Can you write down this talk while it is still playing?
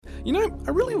You know, I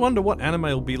really wonder what anime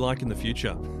will be like in the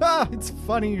future. It's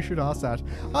funny you should ask that.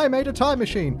 I made a time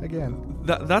machine again.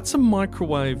 That's a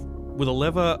microwave with a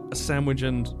lever, a sandwich,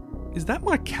 and... Is that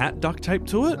my cat duct taped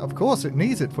to it? Of course, it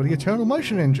needs it for the Eternal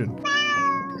Motion Engine.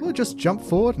 We'll just jump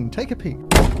forward and take a peek.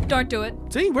 Don't do it.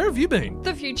 T, where have you been?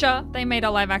 The future. They made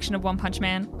a live action of One Punch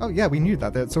Man. Oh yeah, we knew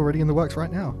that. That's already in the works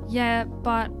right now. Yeah,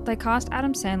 but they cast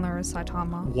Adam Sandler as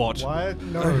Saitama. What? What?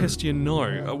 No. Oh, Hestia,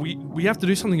 no. We have to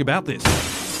do something about this.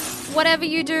 Whatever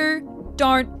you do,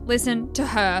 don't listen to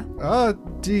her.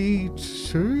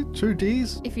 D2? 2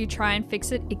 Ds? If you try and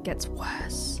fix it, it gets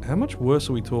worse. How much worse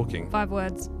are we talking? 5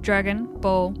 words. Dragon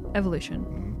Ball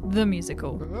Evolution. The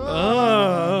musical.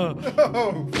 Ah.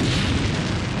 Oh.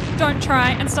 Don't try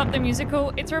and stop the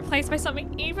musical. It's replaced by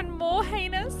something even more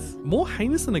heinous. More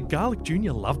heinous than a Garlic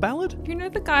Jr. love ballad? You know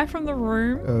the guy from The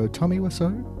Room? Tommy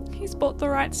Wiseau? He's bought the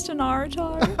rights to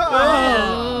Naruto.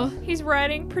 He's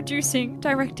writing, producing,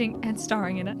 directing, and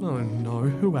starring in it. Oh no,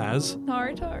 who has?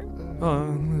 Naruto. Oh,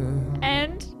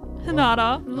 And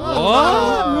Hinata. no.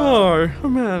 Oh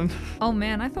man. Oh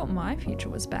man, I thought my future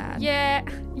was bad. Yeah,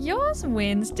 yours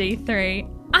wins, D3.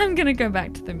 I'm gonna go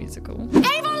back to the musical.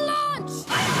 Ava launch!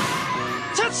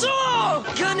 Tetsuo!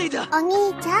 Kaneda!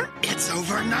 Onii-chan? It's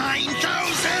over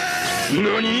 9,000!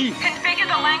 Nani? Configure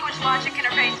the language logic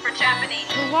interface for Japanese.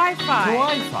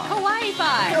 Wi-Fi.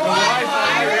 Kawaii-fi.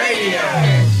 Wi-Fi radio!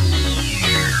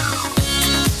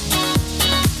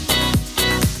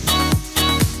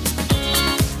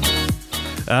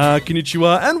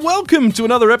 Konnichiwa, and welcome to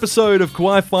another episode of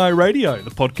Kawaii-Fi Radio,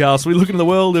 the podcast where we look into the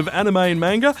world of anime and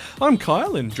manga. I'm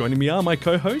Kyle, and joining me are my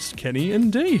co-hosts Kenny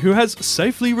and Dee, who has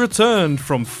safely returned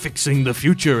from fixing the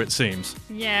future, it seems.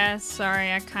 Yeah,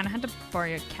 sorry, I kind of had to borrow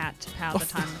your cat to power the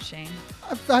time machine.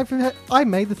 I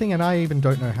made the thing and I even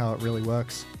don't know how it really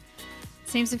works.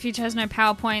 Seems the future has no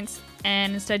PowerPoints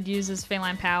and instead uses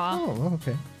feline power. Oh,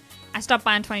 okay. I stopped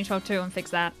by in 2012 too and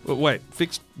fixed that. Wait,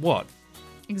 fixed what?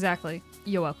 Exactly.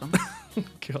 You're welcome.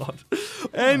 God.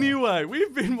 Anyway,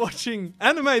 we've been watching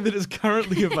anime that is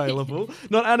currently available,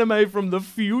 not anime from the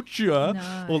future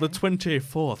or the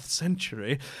 24th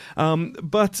century.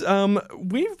 But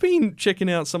we've been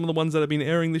checking out some of the ones that have been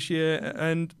airing this year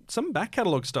and some back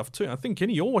catalogue stuff too. I think,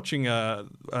 Kenny, you're watching a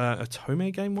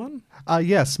Tome game one?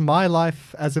 Yes, My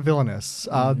Life as a Villainess.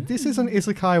 This is an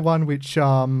isekai one which...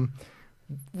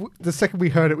 the second we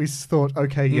heard it, we thought,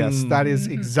 okay, yes, that is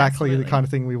exactly the kind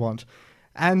of thing we want.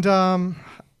 And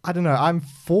I don't know, I'm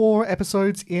 4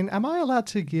 episodes in. Am I allowed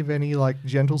to give any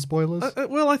gentle spoilers?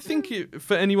 Well, I think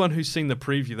for anyone who's seen the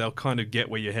preview, they'll kind of get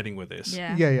where you're heading with this.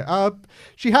 Yeah. Yeah.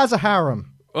 She has a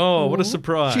harem. Oh, what a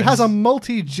surprise. She has a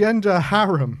multi-gender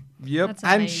harem. Yep. That's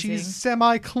And amazing. she's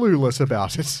semi-clueless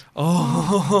about it.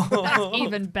 Oh. That's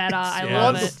even better. I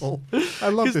love it. Wonderful. I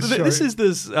love this show. This is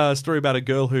this story about a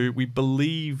girl who we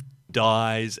believe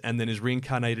dies and then is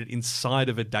reincarnated inside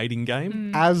of a dating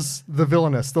game. As the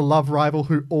villainess, the love rival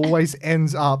who always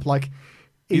ends up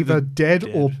either dead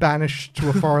or banished to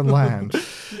a foreign land.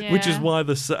 Yeah. Which is why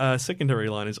the secondary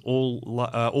line is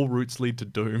all routes lead to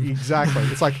doom. Exactly.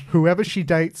 It's like whoever she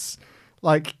dates,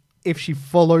 if she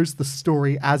follows the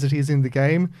story as it is in the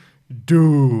game,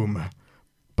 doom.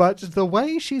 But the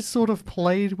way she's sort of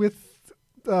played with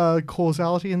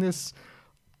causality in this,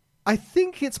 I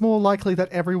think it's more likely that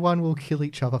everyone will kill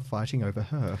each other fighting over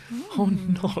her. Oh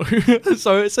no.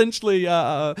 So essentially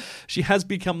she has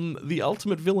become the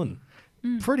ultimate villain.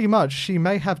 Pretty much. She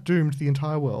may have doomed the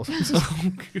entire world.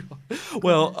 Oh, God.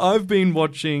 Well, I've been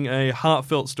watching a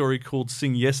heartfelt story called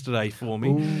Sing Yesterday for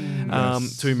me.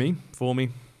 Yes. To me, for me.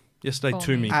 Yesterday For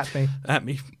to me. me. At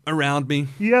me. Around me.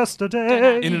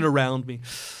 Yesterday. In and around me.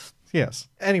 Yes.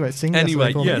 Anyway, Sing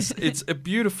Anyway, Yesterday for me. yes, it's a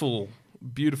beautiful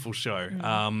show.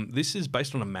 This is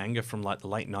based on a manga from the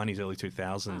late 90s, early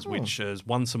 2000s, which has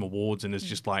won some awards and is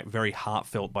just very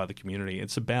heartfelt by the community.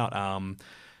 It's about,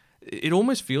 it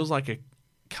almost feels like a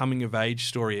coming of age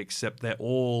story, except they're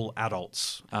all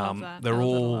adults. love that. They're I love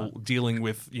that a all lot. dealing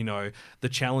with, the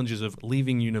challenges of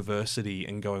leaving university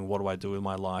and going, what do I do with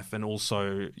my life? And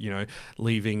also,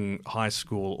 leaving high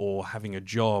school or having a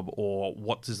job, or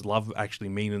what does love actually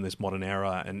mean in this modern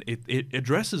era? And it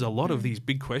addresses a lot of these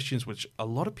big questions, which a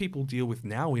lot of people deal with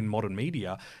now in modern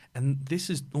media. And this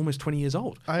is almost 20 years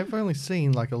old. I've only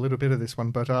seen a little bit of this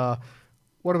one, but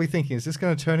what are we thinking? Is this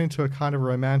going to turn into a kind of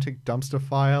romantic dumpster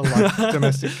fire like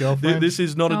Domestic Girlfriend? This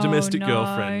is not a Oh, domestic no.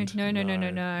 girlfriend.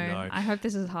 No. I hope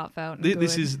this is heartfelt. And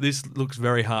This looks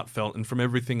very heartfelt, and from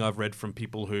everything I've read from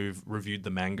people who've reviewed the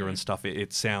manga and stuff,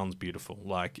 it sounds beautiful.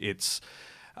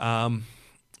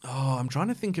 I'm trying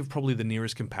to think of probably the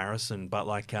nearest comparison, but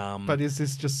like... But is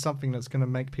this just something that's going to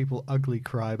make people ugly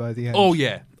cry by the end? Oh,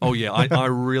 yeah. I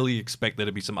really expect there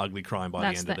to be some ugly crying by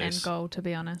That's the end of this. That's the end goal, to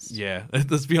be honest. Yeah,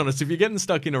 let's be honest. If you're getting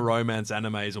stuck in a romance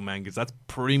animes or mangas, that's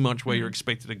pretty much where you're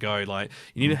expected to go. Like,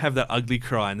 you need to have that ugly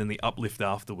cry and then the uplift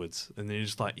afterwards. And then you're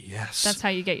just like, yes. That's how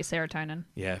you get your serotonin.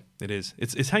 Yeah, it is.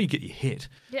 It's how you get your hit.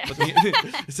 Yeah.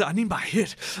 I need my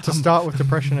hit. To start with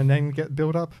depression and then get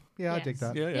build up? Yeah, Yes. I dig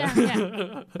that.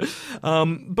 Yeah.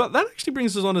 But that actually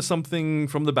brings us on to something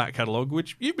from the back catalogue,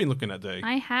 which you've been looking at, Dee.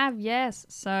 I have, yes.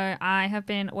 So I have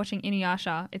been watching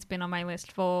Inuyasha. It's been on my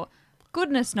list for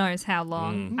goodness knows how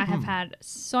long. I have had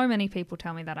so many people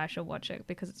tell me that I should watch it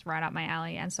because it's right up my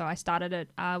alley. And so I started it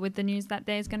with the news that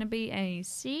there's going to be a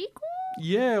sequel.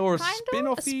 Yeah, or a Kind of?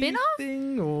 spin-off A spin-off?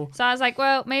 thing, or... So I was like,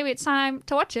 well, maybe it's time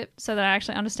to watch it so that I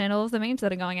actually understand all of the memes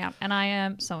that are going out. And I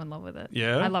am so in love with it.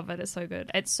 Yeah? I love it. It's so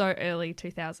good. It's so early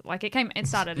 2000. Like, it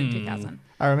started in 2000.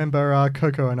 I remember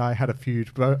Coco and I had a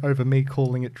feud over me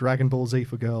calling it Dragon Ball Z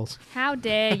for girls. How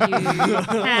dare you?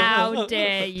 How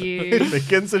dare you? It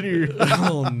begins anew.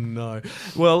 Oh, no.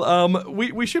 Well,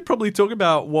 we should probably talk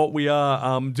about what we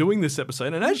are doing this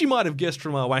episode. And as you might have guessed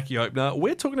from our wacky opener,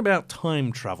 we're talking about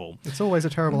time travel. It's always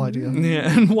a terrible idea.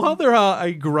 Yeah, and while there are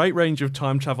a great range of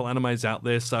time travel animes out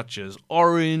there, such as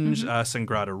Orange,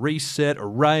 Sangrado Reset,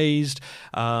 Erased,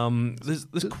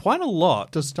 there's quite a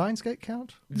lot. Does Steins Gate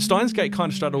count? Steins Gate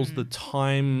kind of straddles the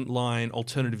timeline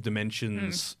alternative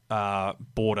dimensions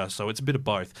border, so it's a bit of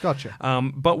both. Gotcha.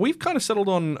 But we've kind of settled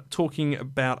on talking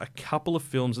about a couple of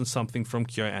films and something from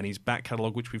KyoAni's back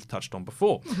catalogue, which we've touched on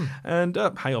before. And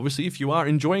hey, obviously, if you are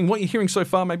enjoying what you're hearing so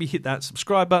far, maybe hit that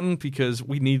subscribe button because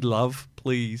we need love.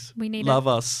 Please, We need love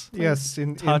us. Yes,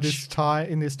 in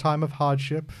this time of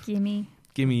hardship. Gimme.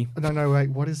 Gimme. No, wait.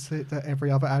 What is it that every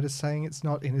other ad is saying? It's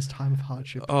not in this time of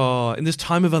hardship. Oh, in this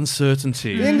time of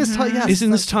uncertainty. In this time, yes. Is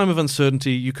in this time of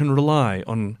uncertainty, you can rely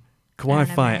on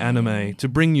Kawaii Anime to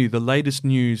bring you the latest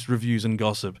news, reviews, and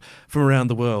gossip from around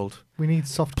the world. We need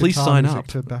soft Please guitar sign music up.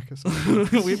 to back us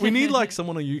up. we need like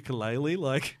someone on a ukulele,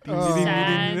 like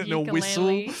Sad and a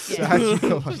whistle. ukulele. Yeah. Sad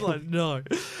ukulele. Just like, no.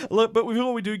 Look, but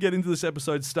before we do get into this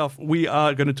episode stuff, we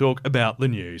are going to talk about the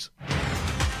news.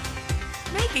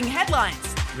 Making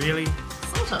headlines. Really?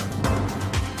 Sort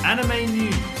of. Anime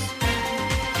news.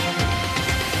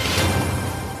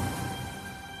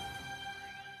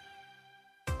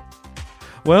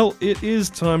 Well, it is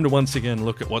time to once again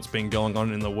look at what's been going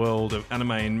on in the world of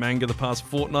anime and manga the past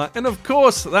fortnight. And of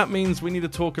course, that means we need to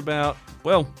talk about,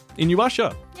 well,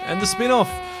 Inuyasha and the spin-off.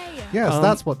 Yes,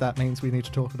 that's what that means we need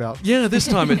to talk about. Yeah, this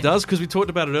time it does, because we talked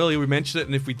about it earlier, we mentioned it,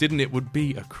 and if we didn't, it would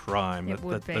be a crime. It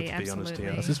would be, let's be honest absolutely.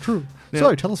 here. This is true. Now-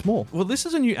 So, tell us more. Well, this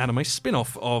is a new anime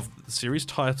spin-off of the series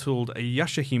titled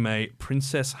Yashahime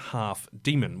Princess Half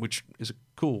Demon, which is a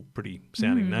cool, pretty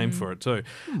sounding name for it too.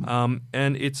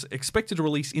 And it's expected to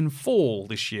release in fall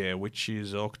this year, which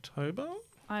is October?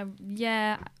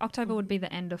 October would be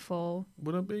the end of fall.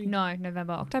 Would it be? No,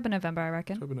 November. October, November, I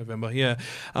reckon. October, November, yeah.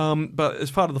 But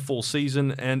it's part of the fall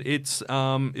season, and it's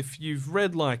if you've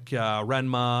read like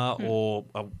Ranma or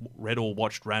read or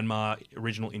watched Ranma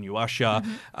original Inuyasha,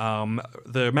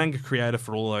 the manga creator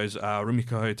for all those,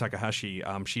 Rumiko Takahashi,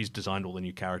 she's designed all the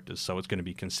new characters, so it's going to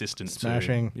be consistent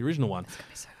Smashing. to the original one. It's going to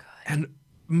be so good. And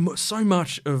so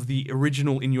much of the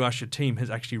original Inuyasha team has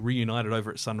actually reunited over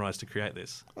at Sunrise to create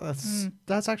this.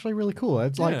 That's actually really cool.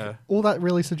 It's like Yeah. all that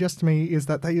really suggests to me is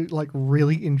that they like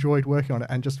really enjoyed working on it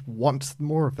and just want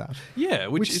more of that. Yeah,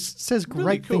 Which is says really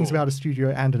great things cool. about a studio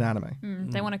and an anime.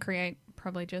 They want to create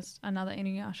probably just another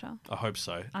Inuyasha. I hope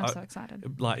so. I'm so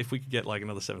excited. Like, if we could get like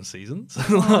another 7 seasons,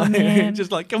 man.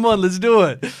 just like, come on, let's do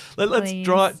it. Let's Please.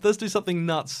 let's do something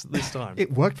nuts this time.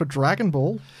 It worked for Dragon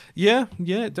Ball. Yeah,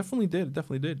 it definitely did.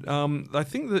 I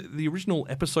think that the original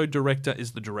episode director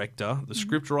is the director. The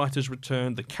script writers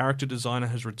returned. The character designer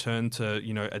has returned to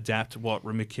adapt what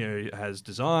Rumiko has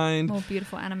designed. More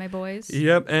beautiful anime boys.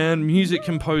 Yep, and music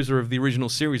composer of the original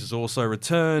series has also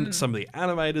returned. Some of the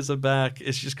animators are back.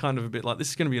 It's just kind of a bit like this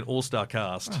is going to be an all-star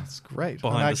cast. That's great.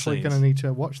 Behind I'm the actually scenes. going to need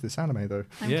to watch this anime though.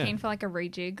 I'm Yeah. keen for like a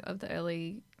rejig of the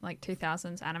early like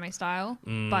 2000s anime style,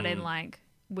 but in like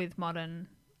with modern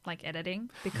like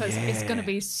editing because it's going to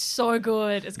be so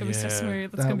good. It's going to be so Yeah.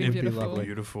 smooth. It's That going to be would be beautiful. lovely.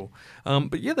 Beautiful.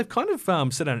 But yeah, they've kind of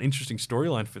set out an interesting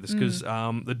storyline for this because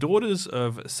the daughters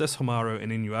of Sesshomaru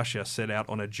and Inuyasha set out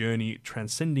on a journey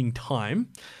transcending time.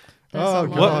 There's a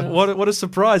lot of- What a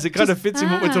surprise. It kind of fits in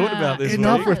what we're talking about this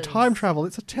Enough week. with time travel.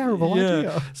 It's a terrible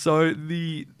idea. So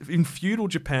in feudal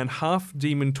Japan,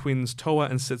 half-demon twins Toa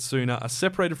and Setsuna are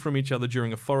separated from each other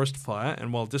during a forest fire,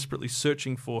 and while desperately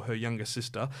searching for her younger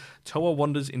sister, Toa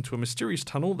wanders into a mysterious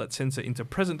tunnel that sends her into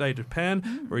present-day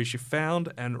Japan, where she's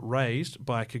found and raised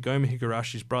by Kagome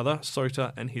Higarashi's brother,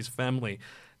 Sota, and his family.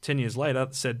 10 years later,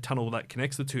 said tunnel that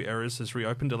connects the two eras has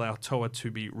reopened, allowing Toa to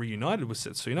be reunited with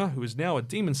Setsuna, who is now a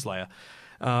demon slayer.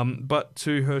 But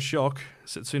to her shock,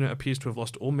 Setsuna appears to have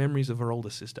lost all memories of her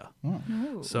older sister.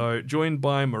 So, joined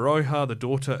by Moroha, the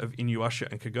daughter of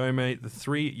Inuyasha and Kagome, the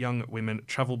three young women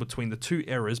travel between the two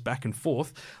eras back and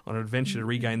forth on an adventure to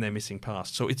regain their missing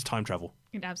past. So, it's time travel.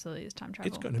 It absolutely is time travel.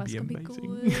 It's going to be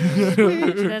amazing.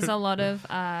 good. There's a lot of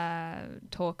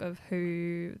talk of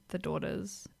who the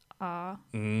daughters are.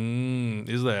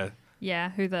 Is there?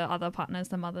 Yeah, who the other partners,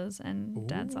 the mothers and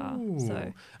dads are.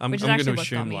 So, I'm which is going actually to what got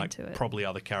assume me like into it. probably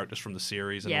other characters from the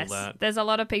series and Yes, all that. there's a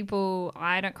lot of people.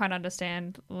 I don't quite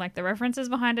understand like the references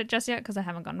behind it just yet because I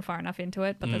haven't gotten far enough into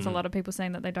it. But there's a lot of people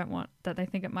saying that they don't want that they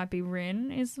think it might be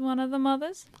Rin is one of the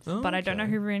mothers, but I don't know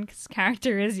who Rin's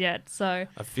character is yet. So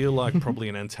I feel like probably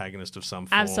an antagonist of some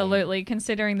form. absolutely,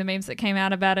 considering the memes that came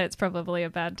out about it, it's probably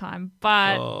a bad time.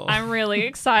 But I'm really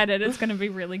excited. It's going to be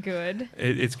really good.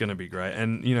 It's going to be great.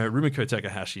 And, you know, Rumiko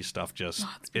Takahashi's stuff just,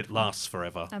 it lasts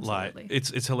forever. Absolutely. Like,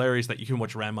 it's hilarious that you can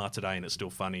watch Ranma today and it's still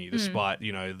funny, despite,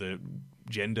 you know, the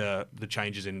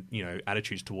changes in, you know,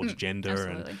 attitudes towards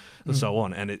gender and so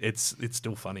on. And it's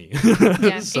still funny.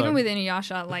 Yeah, So- even with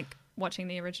Inuyasha, like watching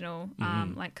the original,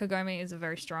 like Kagome is a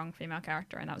very strong female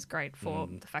character, and that was great for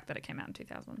the fact that it came out in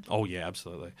 2000. Oh yeah,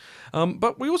 absolutely.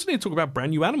 But we also need to talk about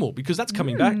Brand New Animal because that's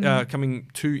coming back, coming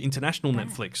to international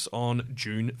Netflix on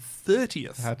June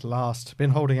 30th. At last.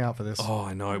 Been holding out for this. Oh,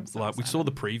 I know. so Like we excited. saw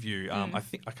the preview.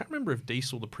 I can't remember if Dee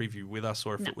saw the preview with us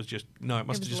or if it was just it must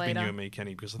was have just later. been you and me,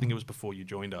 Kenny, because I think it was before you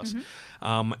joined us.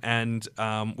 And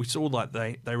we saw like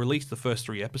they released the first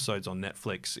 3 episodes on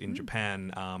Netflix in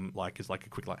Japan, like as like a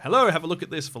quick like, hello, have a look at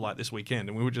this for like this weekend,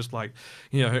 and we were just like,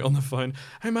 you know, on the phone,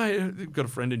 hey mate, we've got a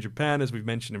friend in Japan, as we've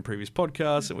mentioned in previous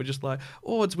podcasts, and we're just like,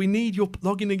 Ords, we need your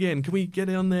login again. Can we get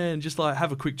on there and just like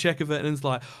have a quick check of it? And it's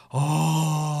like,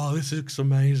 oh, this looks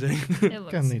amazing. It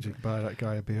looks Gonna need to buy that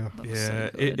guy a beer. Yeah, so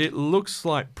good. it looks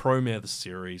like Promare the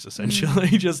series essentially,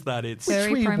 just that it's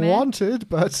Very Which we pro-man. wanted,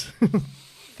 but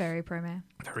very pro-man.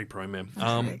 very Promare.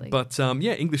 Absolutely. But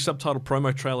English subtitle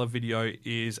promo trailer video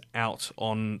is out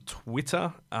on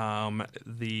Twitter.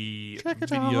 The Check it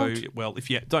video, out. well, if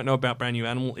you don't know about Brand New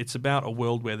Animal, it's about a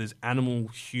world where there's animal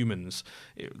humans,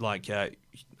 what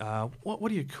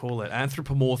do you call it?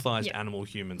 Anthropomorphized animal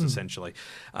humans, essentially.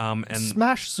 And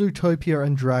smash Zootopia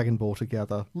and Dragon Ball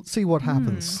together. Let's see what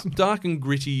happens. dark and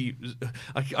gritty.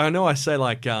 I know I say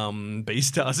like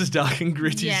Beastars is dark and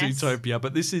gritty Yes. Zootopia,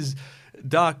 but this is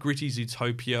dark gritty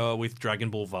Zootopia with Dragon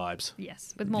Ball vibes,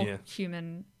 Yes, with more Yeah.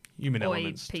 human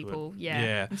elements to it. people.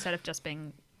 Yeah. Instead of just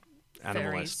being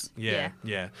Animalist. furries.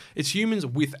 Yeah. It's humans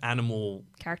with animal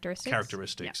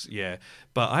characteristics. yeah.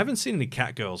 But I haven't seen any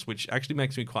cat girls, which actually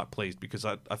makes me quite pleased because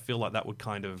I feel like that would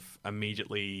kind of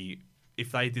immediately,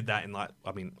 if they did that in like,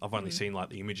 I mean, I've only seen like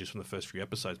the images from the first few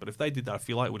episodes, but if they did that, I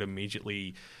feel like it would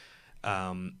immediately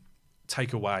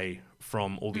take away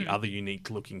from all the other unique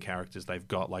looking characters they've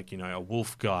got, like, you know, a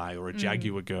wolf guy or a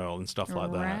jaguar girl and stuff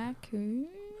like that. Raccoon.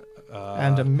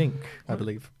 And a mink, I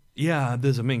believe. Yeah,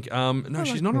 there's a mink. No,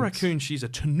 she's like not a minks. raccoon. She's a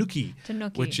tanuki.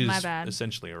 Tanuki, which is my bad.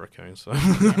 essentially a raccoon. So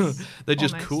Yes, they're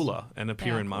just almost. cooler and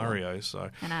appear are in cooler. Mario. So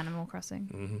And Animal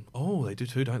Crossing. oh, they do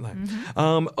too, don't they?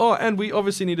 Mm-hmm. And we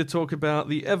obviously need to talk about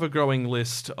the ever-growing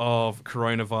list of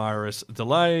coronavirus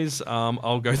delays.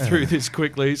 I'll go through this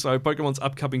quickly. So Pokemon's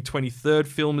upcoming 23rd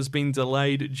film has been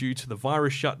delayed due to the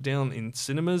virus shutdown in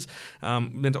cinemas.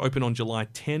 Meant to open on July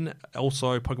 10.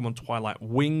 Also, Pokemon Twilight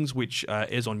Wings, which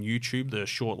airs on YouTube, the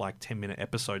short, like, 10-minute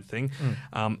episode thing.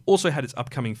 Also had its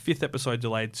upcoming 5th episode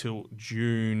delayed till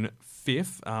June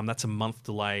 5th. That's a month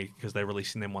delay because they're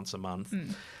releasing them once a month.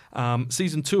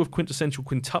 Season 2 of Quintessential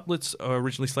Quintuplets,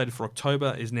 originally slated for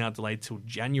October, is now delayed till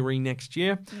January next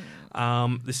year.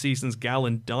 The season's Gal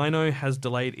and Dino has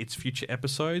delayed its future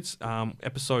episodes.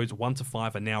 Episodes 1 to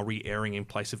 5 are now re-airing in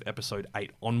place of episode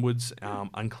 8 onwards.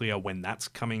 Unclear when that's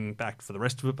coming back for the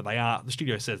rest of it, but the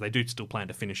studio says they do still plan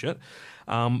to finish it.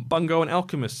 Bungo and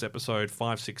Alchemists episode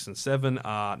 5, 6 and 7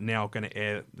 are now going to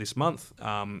air this month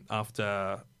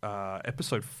after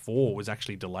episode 4 was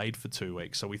actually delayed for 2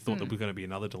 weeks, so we thought there was going to be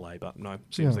another delay, but no,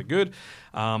 seems they're good.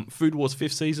 Food Wars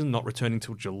 5th season not returning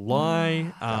till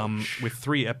July, with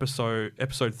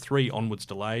episode 3 onwards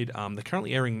delayed. They're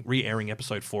currently re-airing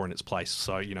episode 4 in its place,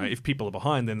 so if people are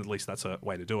behind, then at least that's a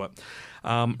way to do it.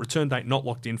 Return date not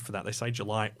locked in for that. They say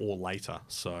July or later,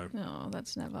 so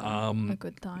that's never a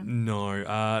good time.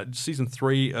 No. Season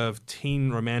 3 of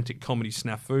teen romantic comedy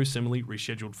Snafu similarly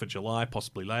rescheduled for July,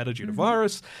 possibly later due to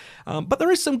virus. But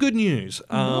there is some good news.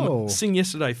 Sing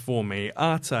Yesterday for Me,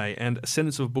 Arte, and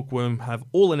Ascendance of a Bookworm have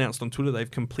all announced on Twitter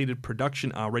they've completed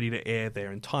production, are ready to air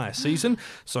their entire season.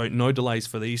 So no delays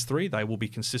for these 3. They will be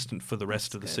consistent for the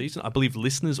rest of the season. I believe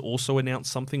Listeners also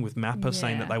announced something with Mappa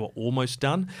saying that they were almost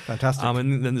done. Fantastic.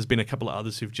 And then there's been a couple of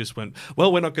others who've just went,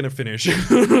 well, we're not going to finish.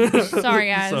 Sorry,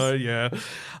 guys. So, yeah.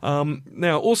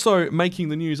 Now, also making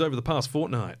the news over the past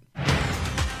fortnight.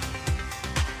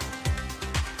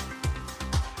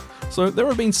 So there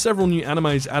have been several new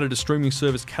animes added to streaming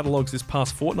service catalogues this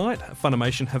past fortnight.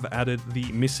 Funimation have added the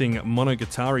missing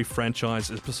Monogatari franchise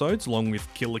episodes, along with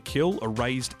Kill la Kill,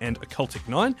 Erased, and Occultic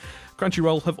 9.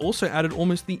 Crunchyroll have also added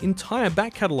almost the entire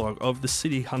back catalogue of the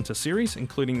City Hunter series,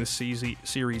 including the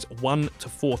series 1 to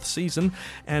 4th season,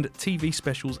 and TV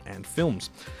specials and films.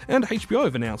 And HBO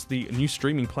have announced the new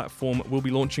streaming platform will be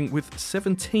launching with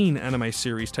 17 anime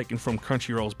series taken from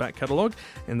Crunchyroll's back catalogue,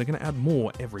 and they're going to add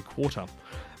more every quarter.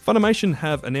 Funimation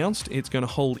have announced it's going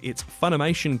to hold its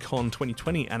Funimation Con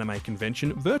 2020 anime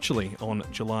convention virtually on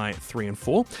July 3 and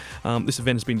 4. This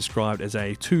event has been described as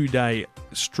a 2-day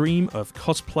stream of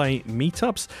cosplay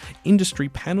meetups, industry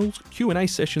panels, Q&A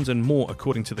sessions and more,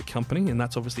 according to the company, and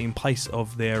that's obviously in place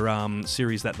of their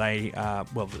series that they,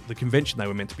 the convention they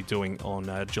were meant to be doing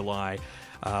on July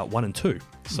 1 and 2.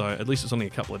 So at least it's only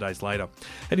a couple of days later.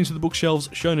 Heading to the bookshelves,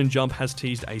 Shonen Jump has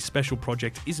teased a special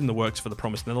project is in the works for The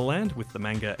Promised Neverland, with the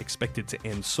manga expected to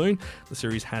end soon. The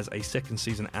series has a second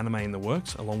season anime in the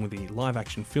works, along with the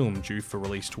live-action film due for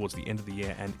release towards the end of the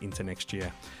year and into next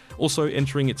year. Also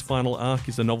entering its final arc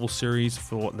is the novel series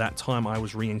For That Time I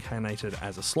Was Reincarnated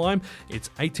as a Slime. Its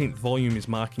 18th volume is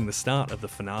marking the start of the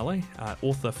finale.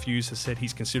 Author Fuse has said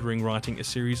he's considering writing a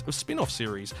series of spin-off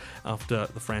series after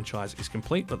the franchise is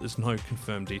complete, but there's no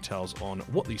confirmed details on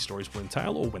what these stories will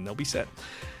entail or when they'll be set.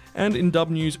 And in dub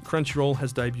news, Crunchyroll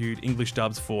has debuted English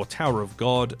dubs for Tower of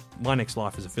God, My Next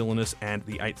Life as a Villainess, and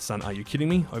The Eighth Son Are You Kidding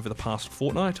Me over the past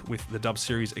fortnight, with the dub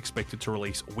series expected to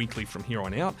release weekly from here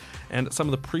on out. And some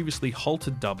of the previously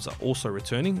halted dubs are also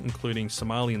returning, including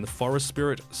Somali and the Forest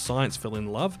Spirit, Science Fell in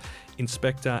Love,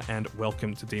 Inspector, and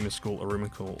Welcome to Demon School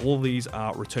Arumiko. All of these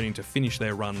are returning to finish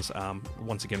their runs,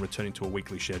 once again returning to a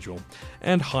weekly schedule.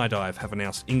 And High Dive have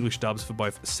announced English dubs for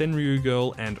both Senryu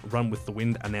Girl and Run with the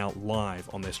Wind are now live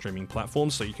on their streaming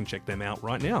platforms, so you can check them out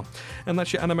right now. And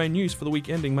that's your anime news for the week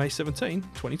ending May 17,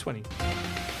 2020.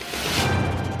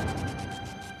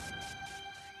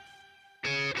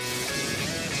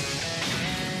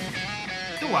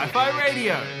 The Wi-Fi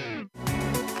Radio.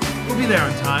 We'll be there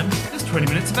on time. Just 20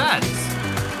 minutes of ads.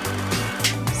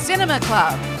 Cinema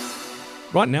Club.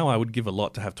 Right now, I would give a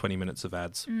lot to have 20 minutes of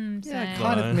ads. Yeah,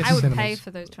 kind of miss I would cinemas. pay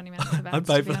for those 20 minutes of ads. I'd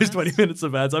pay for those 20 minutes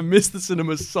of ads. I miss the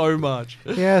cinemas so much.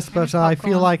 Yes, but I feel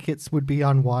popcorn. like it would be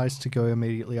unwise to go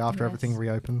immediately after Yes. everything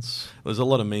reopens. There's a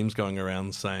lot of memes going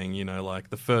around saying,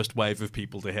 like the first wave of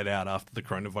people to head out after the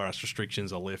coronavirus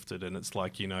restrictions are lifted. And it's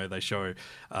like, they show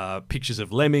pictures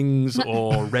of lemmings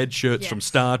or red shirts from Yes.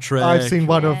 Star Trek. I've seen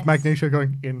one Yes. of Magneto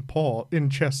going, in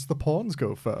chess, the pawns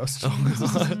go first.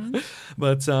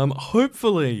 But hopefully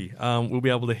we'll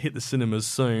be able to hit the cinemas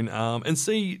soon and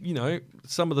see,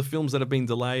 some of the films that have been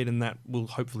delayed, and that will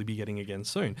hopefully be getting again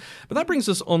soon. But that brings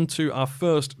us on to our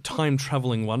first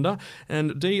time-traveling wonder.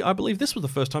 And Dee, I believe this was the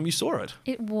first time you saw it.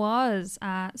 It was.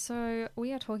 So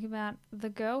we are talking about The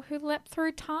Girl Who Leapt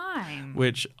Through Time.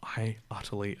 Which I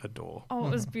utterly adore. Oh,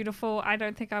 it was beautiful. I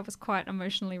don't think I was quite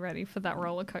emotionally ready for that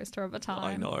roller coaster of a time.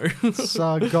 I know. It's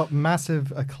got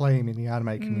massive acclaim in the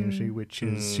anime community, which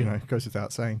is, goes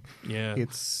without saying. Yeah.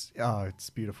 It's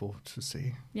beautiful to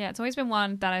see. Yeah, it's always been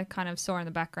one that I kind of saw in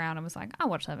the background and was like, I'll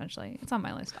watch that eventually. It's on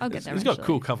my list. I'll get there It's eventually. got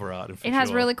cool cover art. It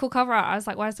has really cool cover art. I was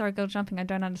like, why is there a girl jumping? I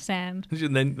don't understand.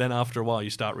 And then after a while, you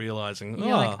start realizing,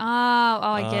 You're like,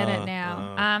 I get it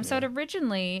now. So yeah. it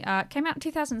originally came out in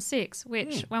 2006,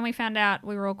 which when we found out,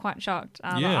 we were all quite shocked.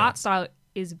 The Yeah. art style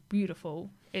is beautiful.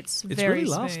 It's It's very really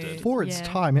smooth. lasted. For its Yeah.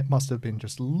 time, it must have been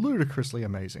just ludicrously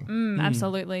amazing.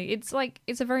 Absolutely. It's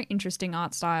a very interesting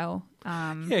art style.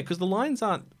 Yeah, because the lines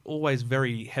aren't always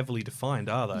very heavily defined,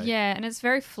 are they? Yeah, and it's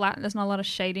very flat. There's not a lot of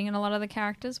shading in a lot of the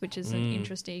characters, which is an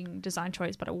interesting design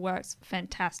choice, but it works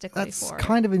fantastically That's for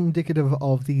kind of indicative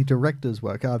of the director's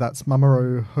work. That's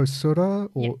Mamoru Hosoda,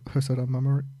 or Hosoda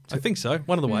Mamoru. I think so.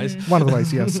 One of the ways. One of the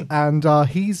ways, yes. And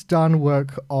he's done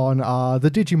work on the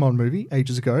Digimon movie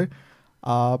ages ago.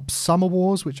 Summer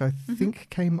Wars, which I think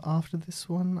came after this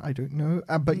one. I don't know.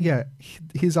 But yeah,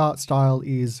 his art style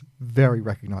is very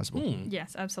recognizable.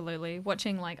 Yes, absolutely.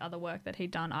 Watching like other work that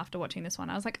he'd done after watching this one,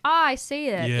 I was like, I see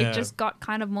it. Yeah. It just got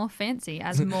kind of more fancy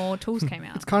as more tools came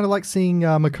out. It's kind of like seeing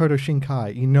Makoto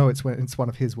Shinkai. You know it's one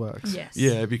of his works. Yes.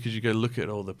 Yeah, because you go look at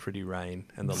all the pretty rain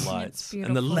and the lights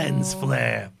and the beautiful. lens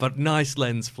flare, but nice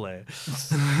lens flare.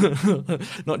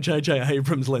 Not J.J.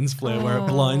 Abrams' lens flare where it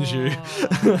blinds you.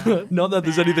 Not that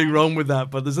there's anything wrong with that,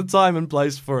 but there's a time and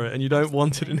place for it, and you don't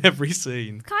want it in every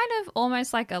scene. Kind of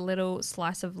almost like a little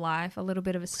slice of life, a little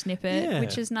bit of a snippet, Yeah.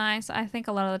 which is nice. I think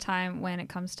a lot of the time when it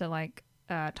comes to like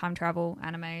time travel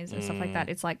animes and stuff like that,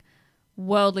 it's like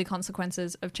worldly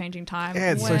consequences of changing time.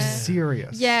 Yeah, it's so where-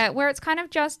 serious. Yeah, where it's kind of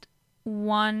just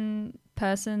one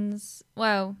person's,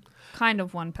 well, kind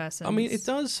of one person's. I mean, it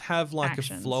does have like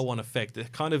actions. a flow-on effect.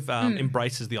 It kind of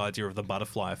embraces the idea of the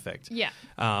butterfly effect. Yeah.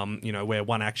 Where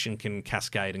one action can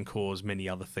cascade and cause many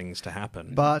other things to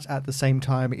happen. But at the same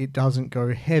time, it doesn't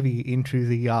go heavy into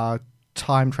the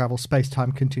time travel,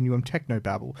 space-time continuum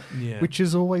technobabble, Yeah. which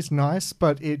is always nice,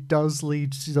 but it does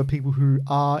lead to the people who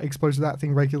are exposed to that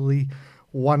thing regularly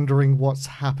wondering what's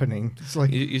happening. It's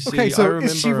like, You see, okay, I so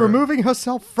is she remember- removing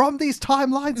herself from these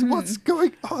timelines? What's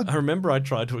going on? I remember I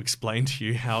tried to explain to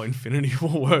you how Infinity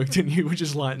War worked, and you were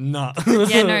just like, nah.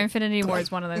 Yeah, no, Infinity War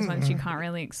is one of those ones you can't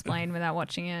really explain without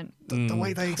watching it. The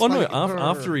way they Oh explain no! it.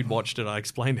 After he'd watched it, I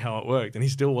explained how it worked, and he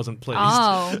still wasn't pleased.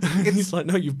 Oh. He's like,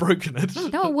 "No, you've broken it."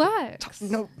 No, it works.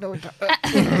 No,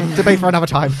 debate for another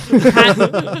time.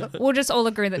 We'll just all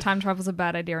agree that time travel's a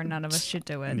bad idea and none of us should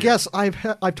do it. Yes, I've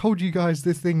told you guys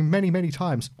this thing many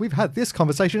times. We've had this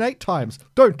conversation 8 times.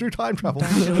 Don't do time travel.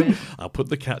 Don't do it. I'll put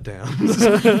the cat down.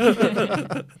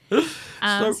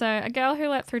 So a girl who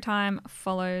leapt through time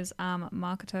follows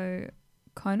Makoto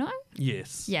Kono.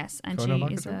 Yes. Yes, and Kono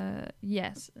she is Makoto? a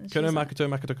yes. and she's Kono a-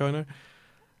 Makoto Kono.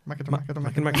 Makoto.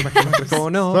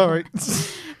 Kono. Sorry.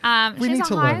 We she's need a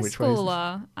to high learn which way is this.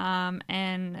 schooler,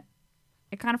 and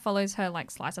it kind of follows her like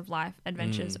slice of life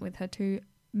adventures with her 2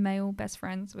 male best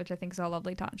friends, which I think is a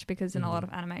lovely touch because in a lot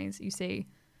of animes you see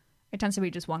it tends to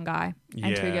be just one guy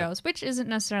and 2 Yeah. girls, which isn't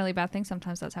necessarily a bad thing.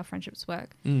 Sometimes that's how friendships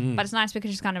work. But it's nice because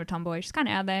she's kind of a tomboy. She's kind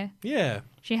of out there. Yeah.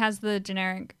 She has the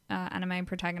generic anime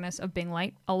protagonist of being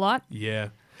late a lot. Yeah.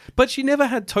 But she never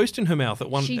had toast in her mouth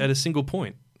She- at a single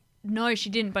point. No, she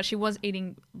didn't, but she was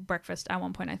eating breakfast at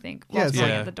one point, I think, Yeah, while it's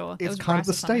going like- at the door. There It's was kind of rice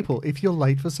the or something. staple. If you're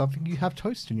late for something, you have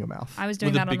toast in your mouth. I was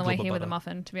doing With a that on big the way glob of here with a butter.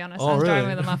 muffin, to be honest. Oh, I was driving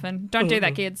really? with a muffin. Don't do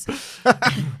that, kids. I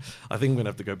think I'm going to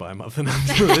have to go buy a muffin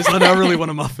after this. I don't really want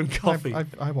a muffin coffee.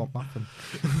 I want muffin.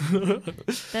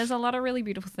 There's a lot of really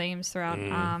beautiful themes throughout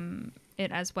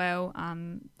it as well.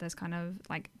 There's kind of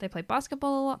like they play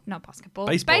basketball a lot. Not basketball.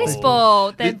 Baseball.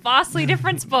 Baseball. They're vastly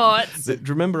different sports. Do you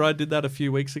remember I did that a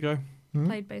few weeks ago?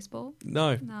 Played baseball.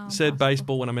 No, No, said basketball.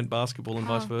 baseball when I meant basketball and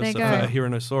vice there you versa go. for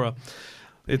Hiranosora.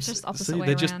 It's just opposite see, way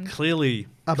they're just around. clearly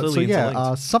But so interlinked.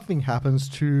 yeah, something happens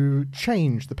to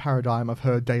change the paradigm of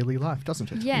her daily life, doesn't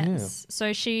it? Yes.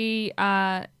 So she,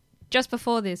 just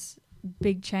before this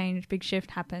big change, big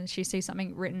shift happens, she sees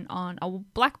something written on a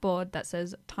blackboard that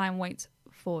says, "Time waits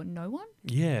for no one."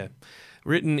 Yeah,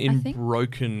 written I in think.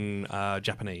 broken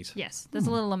Japanese. Yes. There's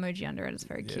a little emoji under it. It's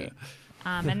very cute.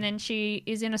 And then she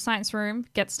is in a science room,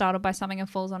 gets startled by something and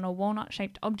falls on a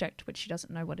walnut-shaped object, which she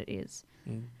doesn't know what it is.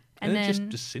 And And it then, just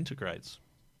disintegrates.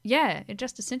 yeah, it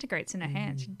just disintegrates in her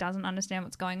hand. She doesn't understand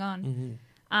what's going on.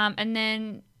 And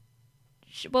then,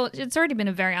 it's already been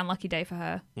a very unlucky day for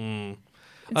her.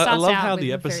 It I starts love out how with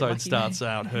the a very episode lucky starts day.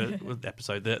 out.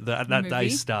 That day Movie.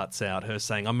 starts out her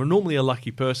saying, "I'm normally a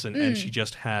lucky person," and she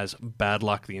just has bad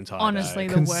luck the entire Honestly,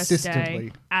 day. the worst day.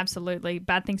 Consistently. Absolutely.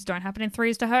 Bad things don't happen in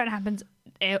threes to her. It happens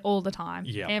all the time.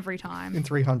 Yeah. Every time. In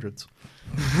 300s.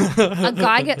 A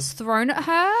guy gets thrown at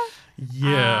her.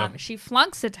 Yeah, She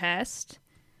flunks a test.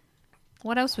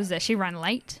 What else was there? She ran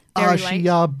late. Very late.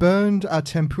 She burned a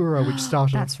tempura, which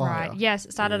started a That's fire. right. Yes,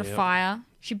 it started a Yep. fire.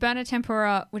 She burned a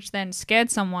tempura, which then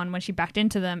scared someone when she backed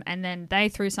into them, and then they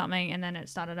threw something, and then it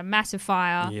started a massive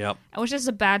fire. Yep. It was just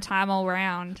a bad time all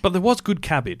around. But there was good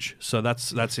cabbage, so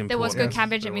that's important. There was good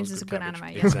cabbage. There It means was it's a good cabbage.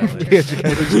 anime. Exactly. He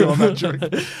educated you on that joke.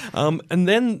 And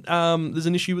then there's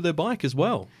an issue with her bike as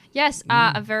well. Yes,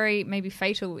 a very maybe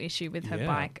fatal issue with her Yeah.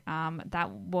 bike. That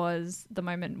was the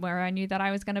moment where I knew that I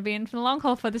was going to be in for the long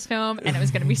haul for this film, and it was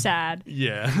going to be sad.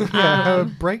 Yeah. Yeah, her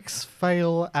brakes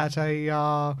fail at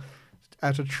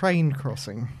a train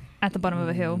crossing. At the bottom of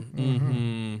a hill.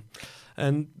 Mm-hmm.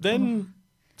 And then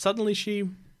suddenly she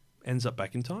ends up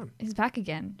back in time. She's back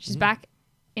again. She's back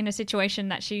in a situation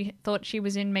that she thought she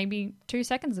was in maybe 2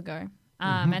 seconds ago.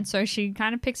 And so she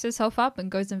kind of picks herself up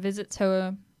and goes and visits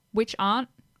her witch aunt,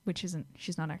 which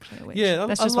she's not actually a witch. Yeah,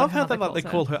 That's I just love what her how mother they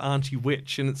calls call her Auntie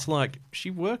Witch, and it's like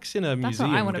she works in a That's museum,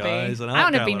 what I want to guys. be. An I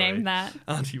art want to be gallery. named that.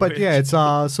 Auntie But Witch. yeah, it's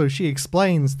so she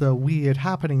explains the weird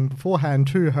happening beforehand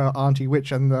to her Auntie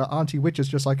Witch, and the Auntie Witch is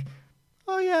just like,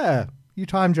 "Oh yeah, you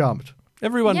time jumped."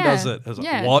 Everyone Yeah, does it. I was like,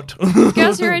 yeah. what?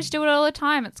 Girls your age do it all the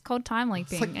time. It's called time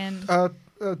leaping. And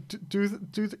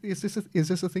Is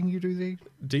this a thing you do?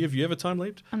 Dee, have you ever time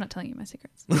leaped? I'm not telling you my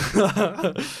secrets.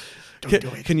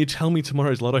 Can you tell me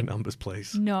tomorrow's lotto numbers,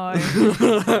 please? No.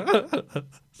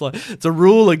 It's a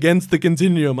rule against the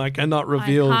continuum. I cannot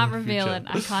reveal. I can't the reveal future.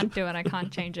 it. I can't do it. I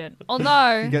can't change it.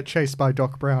 Although, You get chased by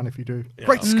Doc Brown if you do. Yeah.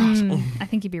 Great Scott! I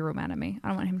think he'd be real mad at me. I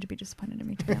don't want him to be disappointed in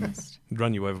me, to be honest. He'd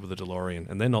run you over with a DeLorean,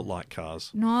 and they're not light cars.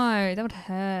 No, that would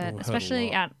hurt. hurt a Especially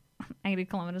lot. at 80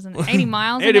 kilometers and 80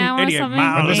 miles 80 an hour or 88 something.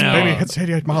 miles an Listen, hour. baby, it's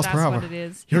 88 miles That's per hour. what it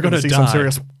is. You're going to gonna see some die.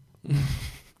 serious.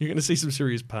 You're going to see some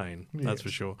serious pain, that's for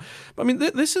sure. But I mean,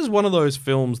 this is one of those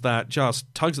films that just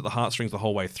tugs at the heartstrings the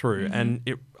whole way through, and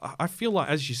I feel like,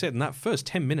 as you said, in that first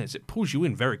 10 minutes, it pulls you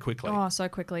in very quickly. Oh, so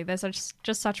quickly. There's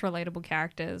just such relatable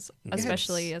characters,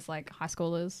 especially as like high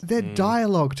schoolers. Their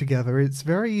dialogue together, it's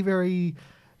very, very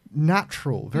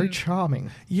natural, very charming.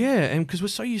 Yeah, and because we're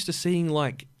so used to seeing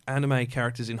like anime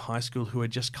characters in high school who are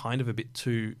just kind of a bit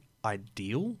too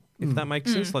ideal, if that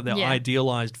makes sense. Like they're Yeah.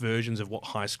 idealized versions of what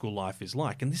high school life is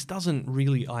like. And this doesn't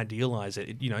really idealize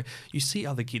it. You know, you see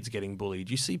other kids getting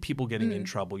bullied, you see people getting in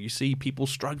trouble, you see people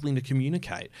struggling to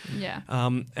communicate. Yeah.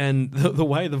 And the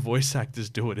way the voice actors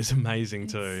do it is amazing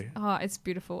too. Oh, it's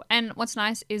beautiful. And what's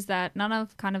nice is that none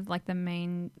of kind of like the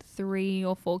main 3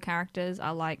 or 4 characters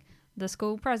are like the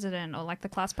school president or like the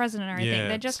class president or anything. Yeah.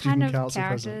 They're just Student kind of council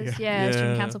characters. president, Yeah, Yeah.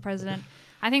 student council president.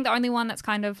 I think the only one that's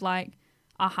kind of like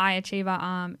a high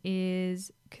achiever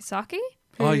is Kisaki,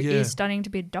 who Oh, is yeah. studying to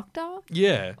be a doctor.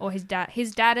 Yeah. Or his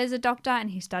dad is a doctor and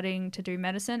he's studying to do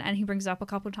medicine, and he brings up a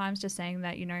couple of times just saying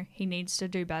that, you know, he needs to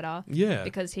do better. Yeah.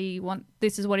 Because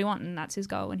this is what he wants and that's his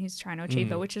goal and he's trying to achieve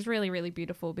Mm. it, which is really, really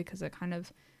beautiful because it kind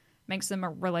of makes them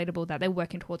relatable that they're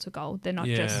working towards a goal. They're not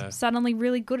Yeah. just suddenly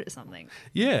really good at something.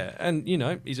 Yeah, and you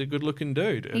know, he's a good-looking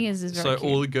dude. He is, he's so very cute.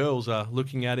 all the girls are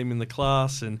looking at him in the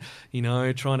class, and you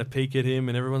know, trying to peek at him,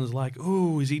 and everyone's like,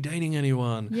 "Ooh, is he dating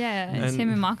anyone?" Yeah, is And- him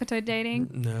and Makoto dating?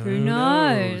 No, Who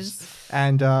knows?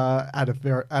 And at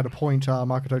a point,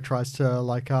 Makoto tries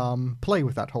to play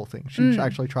with that whole thing. She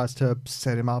actually tries to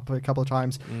set him up a couple of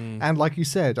times, and like you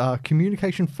said,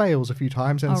 communication fails a few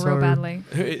times, and Oh, so real badly.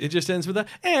 It just ends with a.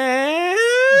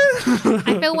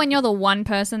 I feel when you're the one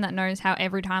person that knows how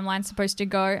every timeline's supposed to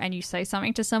go and you say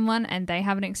something to someone and they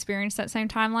haven't experienced that same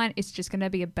timeline, it's just going to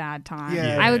be a bad time.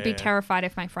 Yeah. I would be terrified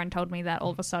if my friend told me that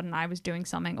all of a sudden I was doing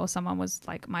something or someone was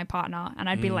like my partner and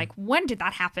I'd be like, when did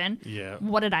that happen? Yeah.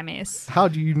 What did I miss? How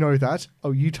do you know that?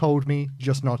 Oh, you told me,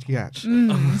 just not yet.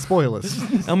 Spoilers.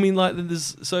 I mean, like,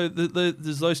 there's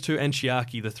those two and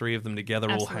Chiaki, the 3 of them together,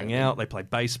 all hang Absolutely. out. They play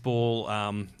baseball.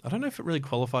 I don't know if it really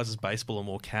qualifies as baseball or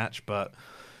more catch, but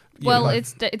Well, know.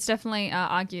 it's definitely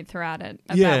argued throughout it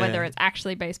about Yeah. whether it's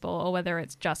actually baseball or whether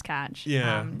it's just catch.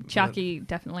 Yeah. Chucky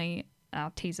definitely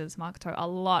teases Makoto a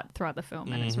lot throughout the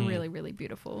film, and it's really, really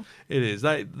beautiful. it is.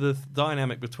 The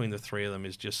dynamic between the 3 of them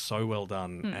is just so well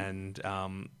done, and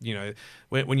you know,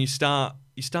 when you start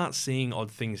seeing odd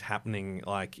things happening,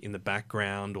 like in the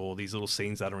background or these little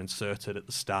scenes that are inserted at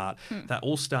the start, that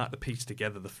all start to piece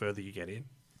together the further you get in.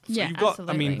 So Yeah, you've got,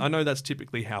 I mean, absolutely. I know that's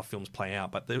typically how films play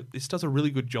out, but this does a really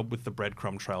good job with the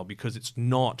breadcrumb trail because it's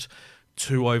not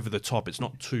too over the top. It's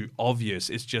not too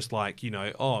obvious. It's just like, you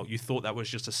know, oh, you thought that was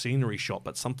just a scenery shot,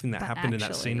 but something that But happened in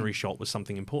that actually- scenery shot was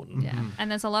something important. Yeah,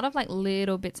 and there's a lot of like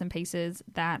little bits and pieces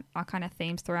that are kind of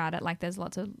themes throughout it. Like there's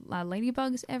lots of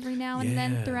ladybugs every now and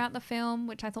then Yeah. throughout the film,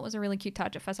 which I thought was a really cute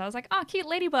touch. At first, I was like, "Oh, cute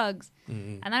ladybugs,"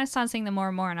 and then I started seeing them more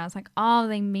and more, and I was like, "Oh,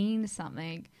 they mean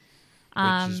something."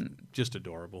 which is just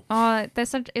adorable. Oh,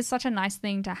 it's such a nice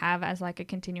thing to have as like a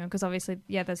continuum, because obviously,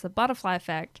 yeah, there's the butterfly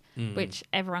effect, which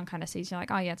everyone kind of sees. You're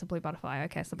like, oh yeah, it's a blue butterfly.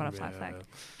 Okay, it's the butterfly effect.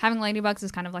 Having ladybugs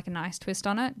is kind of like a nice twist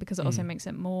on it, because it also makes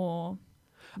it more.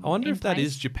 I wonder if that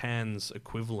is Japan's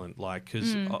equivalent, like,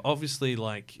 because obviously,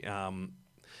 like,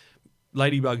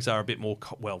 ladybugs are a bit more,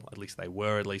 at least they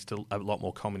were a lot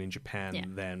more common in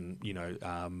Japan than,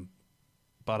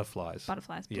 butterflies.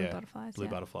 Blue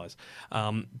butterflies.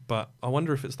 But I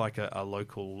wonder if it's like a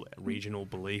local, regional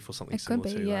belief or something similar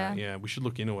to that. Yeah, we should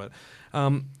look into it.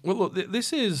 Well, look,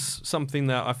 this is something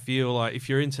that I feel like if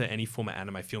you're into any form of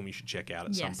anime film, you should check out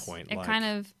at some point.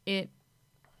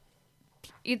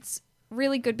 It's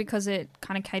really good because it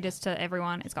kind of caters to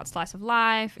everyone. It's got slice of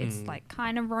life. It's like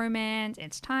kind of romance.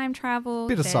 It's time travel.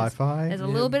 Bit of sci-fi. There's a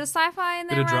little bit of sci-fi in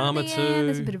there. Bit of drama too.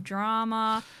 There's a bit of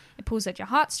drama. It pulls at your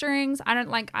heartstrings.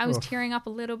 I was tearing up a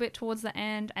little bit towards the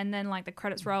end, and then like the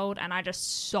credits rolled, and I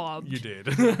just sobbed. You did.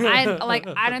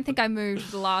 I don't think I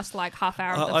moved the last like half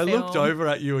hour of the film. I looked over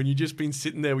at you, and you just been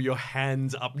sitting there with your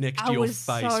hands up next to your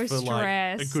face for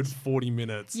like a good 40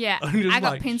 minutes. Yeah, I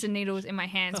got pins and needles in my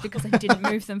hands because I didn't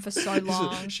move them for so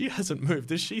long. She hasn't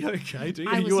moved. Is she okay?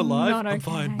 Are you alive? Not okay. I'm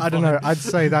fine. I don't know. I'd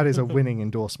say that is a winning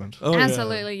endorsement.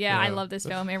 Absolutely, yeah. I love this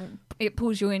film. It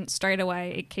pulls you in straight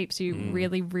away. It keeps you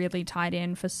really, really tied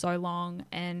in for so long,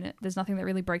 and there's nothing that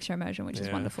really breaks your immersion, which is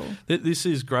wonderful. This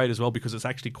is great as well because it's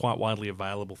actually quite widely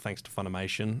available thanks to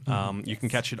Funimation. You can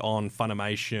catch it on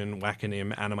Funimation,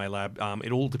 Wakanim, Anime Lab.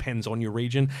 It all depends on your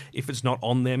region. If it's not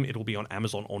on them, it'll be on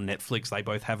Amazon or Netflix. They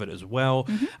both have it as well.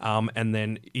 And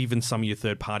then even some of your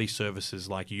third-party services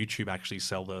like YouTube actually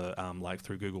sell the like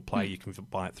through Google Play. You can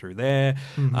buy it through there.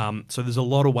 So there's a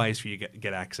lot of ways for you to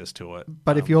get access to it.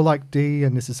 But if you're like D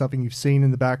and this is something you've seen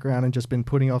in the background and just been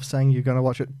putting off saying you're going to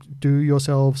watch it, do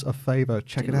yourselves a favor.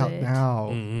 Check it out now.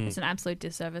 It's an absolute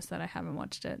disservice that I haven't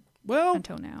watched it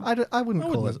until now. I wouldn't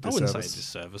call it a disservice. I wouldn't say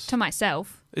disservice. To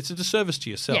myself. It's a disservice to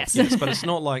yourself, yes, but it's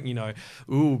not like,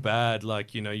 ooh, bad,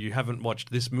 like, you haven't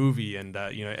watched this movie and,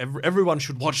 everyone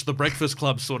should watch The Breakfast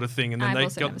Club sort of thing. And then I've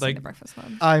also never seen The Breakfast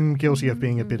Club. I'm guilty of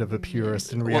being a bit of a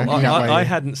purist and reacting that way. I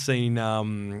hadn't seen,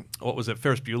 what was it,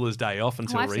 Ferris Bueller's Day Off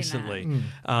until recently.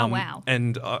 Oh, wow.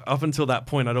 And up until that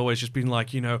point, I'd always just been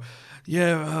like,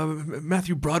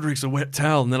 Matthew Broderick's a wet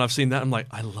towel. And then I've seen that, and I'm like,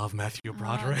 I love Matthew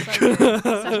Broderick.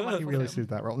 He really suited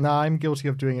that role. No, I'm guilty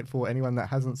of doing it for anyone that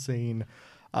hasn't seen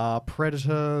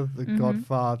Predator, The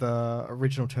Godfather,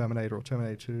 original Terminator or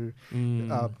Terminator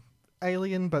 2,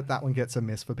 Alien, but that one gets a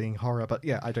miss for being horror. But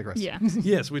yeah, I digress. Yeah.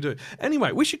 Yes, we do.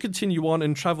 Anyway, we should continue on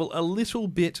and travel a little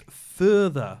bit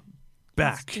further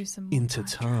back into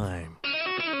time.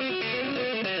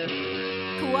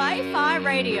 Wi-Fi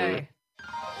Radio.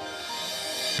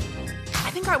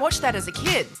 I think I watched that as a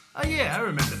kid. Oh yeah, I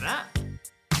remember that.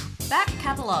 Back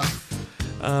catalogue.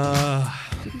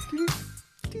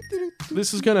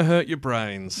 This is going to hurt your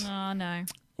brains. Oh, no.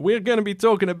 We're going to be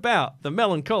talking about The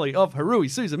Melancholy of Haruhi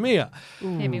Suzumiya,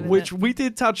 which we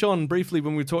did touch on briefly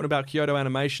when we were talking about Kyoto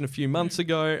Animation a few months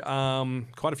ago,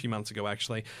 quite a few months ago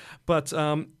actually. But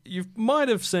you might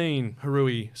have seen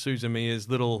Haruhi Suzumiya's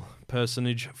little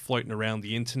personage floating around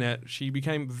the internet. She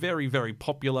became very, very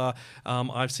popular.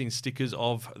 I've seen stickers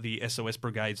of the SOS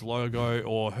Brigade's logo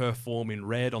or her form in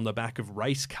red on the back of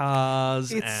race cars.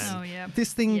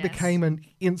 This thing became an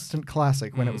instant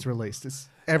classic when it was released.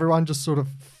 Everyone just sort of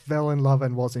fell in love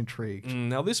and was intrigued.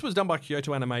 Now, this was done by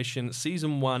Kyoto Animation.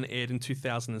 Season 1 aired in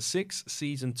 2006.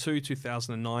 Season 2,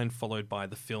 2009, followed by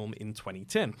the film in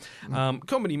 2010.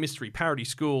 Comedy, mystery, parody,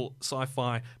 school,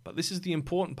 sci-fi. But this is the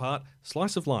important part,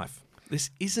 slice of life.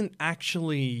 This isn't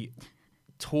actually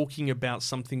talking about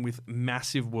something with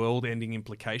massive world-ending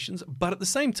implications, but at the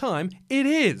same time, it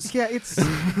is. Yeah, it's.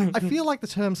 I feel like the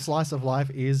term slice of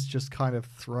life is just kind of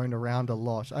thrown around a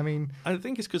lot. I mean, I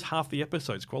think it's because half the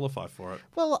episodes qualify for it.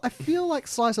 Well, I feel like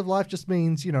slice of life just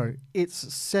means,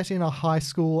 it's set in a high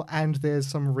school and there's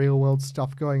some real-world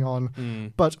stuff going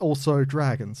on, but also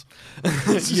dragons.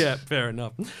 Yeah, fair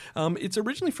enough. It's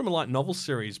originally from a light novel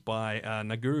series by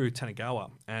Naguru Tanigawa,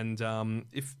 and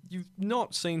if you've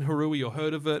not seen Haruhi or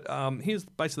heard of it, here's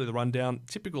basically the rundown.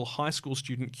 Typical high school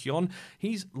student Kyon,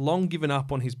 he's long given up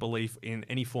on his belief in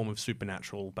any form of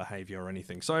supernatural behavior or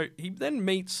anything. So he then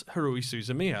meets Haruhi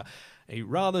Suzumiya, a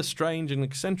rather strange and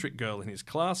eccentric girl in his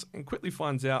class, and quickly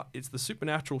finds out it's the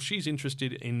supernatural she's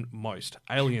interested in most.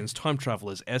 Aliens, time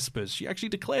travelers, espers. She actually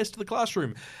declares to the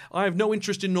classroom, I have no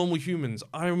interest in normal humans.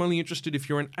 I'm only interested if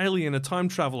you're an alien, a time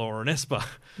traveler, or an esper.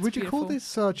 Would you call this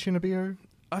Chinobio?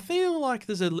 I feel like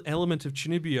there's an element of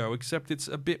Chinibyo, except it's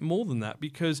a bit more than that,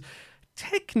 because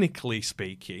technically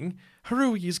speaking,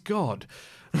 Haruhi is God.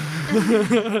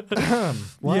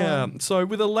 Wow. Yeah, so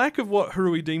with a lack of what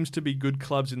Harui deems to be good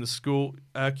clubs in the school,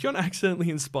 Kyon accidentally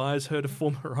inspires her to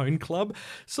form her own club.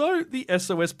 So the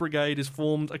SOS Brigade is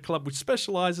formed, a club which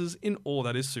specialises in all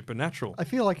that is supernatural. I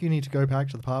feel like you need to go back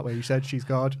to the part where you said she's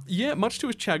God. Yeah, much to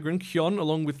his chagrin, Kyon,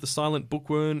 along with the silent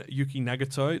bookworm Yuki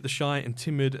Nagato, the shy and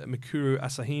timid Mikuru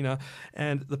Asahina,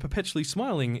 and the perpetually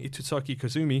smiling Itsuki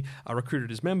Kazumi are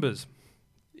recruited as members,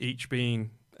 each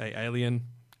being a alien,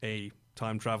 a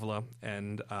time traveller,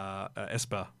 and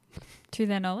Esper. To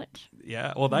their knowledge.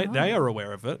 Yeah, well, they are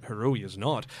aware of it. Harui is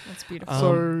not. That's beautiful.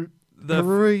 So The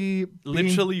Harui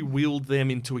literally willed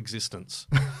them into existence.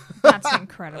 That's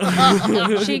incredible.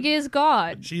 She is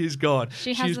God. She is God.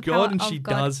 She has is the God, power and of she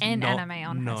God does and not anime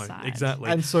on her know. side.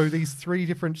 Exactly. And so these three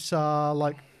different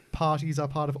parties are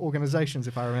part of organizations,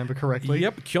 if I remember correctly.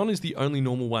 Yep, Kyon is the only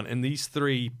normal one, and these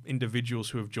three individuals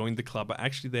who have joined the club are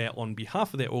actually there on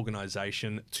behalf of their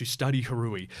organization to study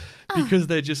Harui, because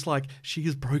they're just like, she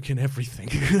has broken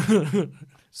everything.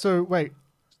 So wait,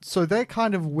 so they're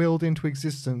kind of willed into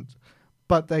existence,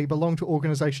 but they belong to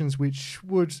organizations which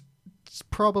would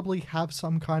probably have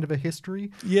some kind of a history.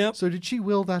 Yep. So did she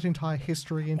will that entire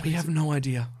history into We have no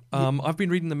idea. I've been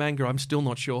reading the manga. I'm still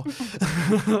not sure.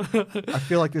 I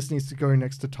feel like this needs to go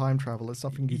next to time travel. It's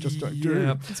something you just don't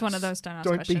do. It's one of those don't ask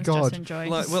Don't be questions, God. just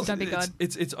enjoy. Don't be God.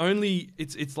 It's only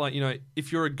like, you know,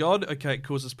 if you're a god, okay, it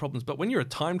causes problems. But when you're a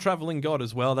time traveling god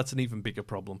as well, that's an even bigger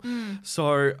problem.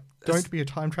 So Don't be a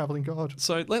time traveling god.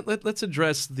 So let's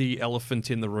address the elephant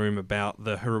in the room about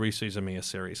the Harui Suzumiya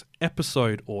series.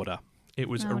 Episode order. It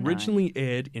was originally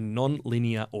aired in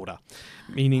non-linear order,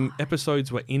 meaning episodes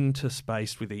were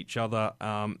interspaced with each other.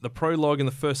 The prologue and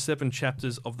the first 7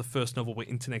 chapters of the first novel were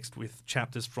intermixed with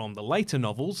chapters from the later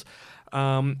novels.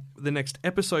 The next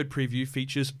episode preview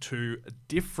features 2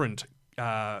 different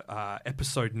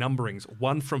episode numberings,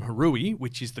 one from Harui,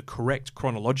 which is the correct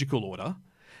chronological order,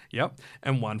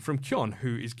 and one from Kyon,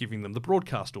 who is giving them the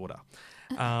broadcast order.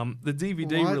 The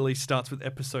DVD release starts with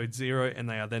episode 0, and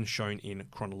they are then shown in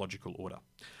chronological order.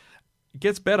 It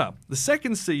gets better. The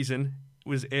second season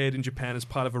was aired in Japan as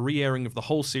part of a re-airing of the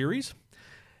whole series,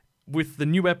 with the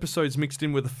new episodes mixed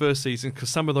in with the first season, because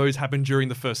some of those happened during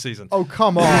the first season. Oh,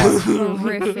 come on.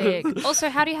 Horrific. Also,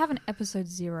 how do you have an episode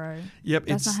 0? Yep,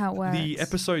 That's not how it works. The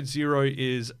episode 0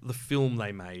 is the film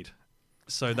they made.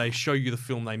 So they show you the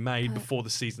film they made before the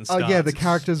season starts. Oh, yeah, the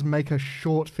characters make a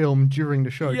short film during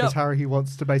the show because Harry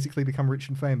wants to basically become rich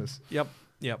and famous. Yep.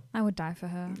 I would die for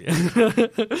her.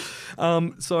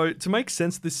 So to make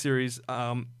sense of this series,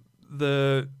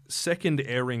 the second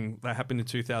airing that happened in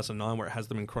 2009, where it has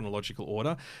them in chronological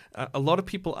order, a lot of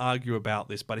people argue about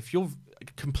this, but if you're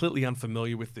completely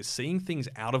unfamiliar with this, seeing things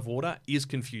out of order is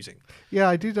confusing. Yeah,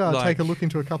 I did take a look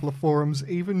into a couple of forums.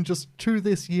 Even just to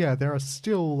this year, there are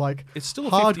still it's still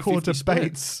a hardcore 50-50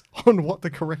 debates on what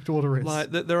the correct order is. Like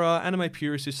there are anime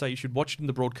purists who say you should watch it in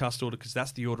the broadcast order because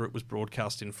that's the order it was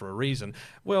broadcast in for a reason.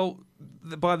 Well,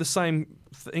 by the same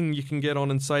thing, you can get on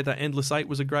and say that Endless 8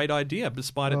 was a great idea,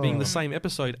 despite it being the same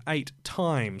episode 8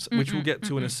 times, which we'll get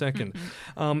to in a second.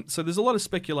 So there's a lot of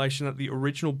speculation that the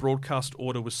original broadcast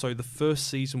order was so the first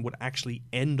season would actually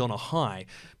end on a high,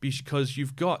 because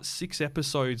you've got 6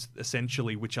 episodes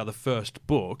essentially, which are the first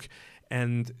book.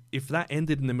 And if that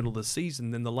ended in the middle of the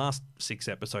season, then the last 6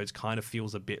 episodes kind of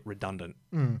feels a bit redundant.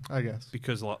 I guess.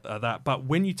 Because of that. But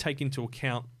when you take into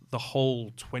account the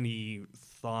whole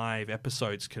 25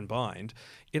 episodes combined,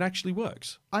 it actually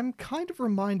works. I'm kind of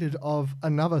reminded of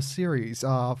another series,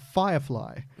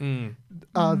 Firefly.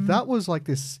 That was like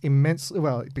this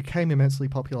it became immensely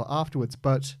popular afterwards,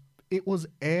 but it was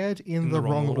aired in the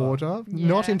wrong order.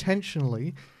 Not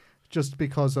intentionally, just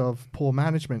because of poor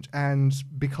management. And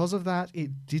because of that,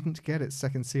 it didn't get its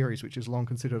second series, which is long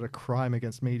considered a crime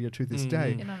against media to this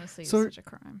day. It honestly is So such a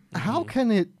crime. How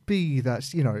can it be that,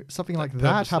 something like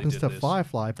that happens to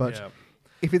Firefly, but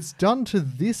if it's done to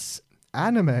this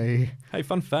anime... Hey,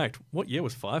 fun fact. What year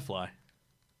was Firefly?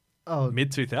 Oh,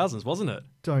 Mid-2000s, wasn't it?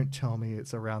 don't tell me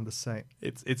it's around the same.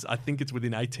 I think it's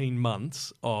within 18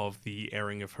 months of the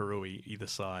airing of Harui either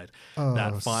side.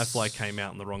 That Firefly came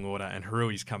out in the wrong order and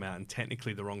Harui's come out in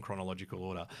technically the wrong chronological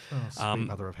order. Sweet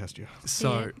mother of Hestia.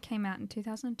 So it came out in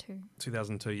 2002.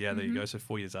 2002, yeah, there you go. So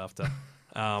 4 years after.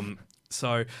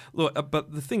 So look,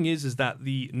 but the thing is that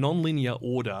the non-linear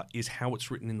order is how it's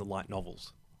written in the light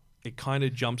novels. It kind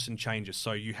of jumps and changes.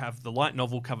 So you have the light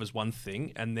novel covers one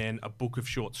thing, and then a book of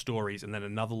short stories, and then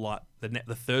another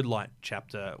the third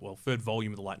third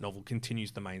volume of the light novel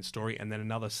continues the main story, and then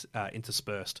another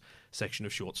interspersed section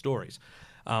of short stories.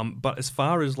 But as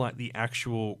far as like the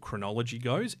actual chronology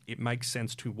goes, it makes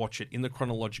sense to watch it in the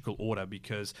chronological order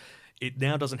because it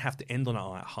now doesn't have to end on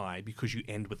a high because you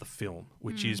end with the film,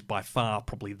 which is by far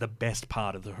probably the best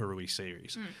part of the Harui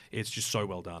series. It's just so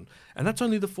well done. And that's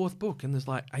only the 4th book, and there's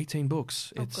like 18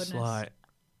 books. Oh, it's goodness. like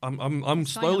I'm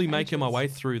So slowly on making my pages. way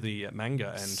through the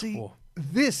manga, and See,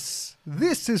 this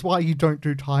is why you don't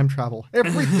do time travel.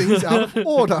 Everything's out of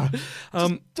order.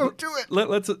 Just don't do it.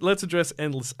 let's address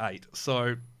Endless 8.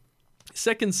 So,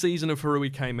 second season of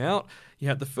Harui came out. You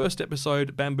had the first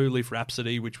episode, Bamboo Leaf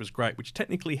Rhapsody, which was great, which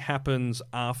technically happens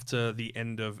after the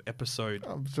end of episode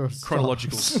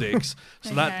chronological 6. So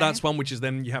Okay. that's one which is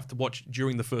then you have to watch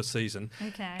during the first season.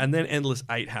 Okay. And then Endless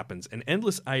 8 happens. And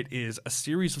Endless 8 is a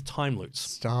series of time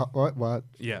loops. What?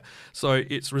 Yeah. So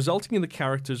it's resulting in the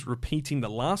characters repeating the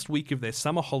last week of their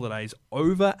summer holidays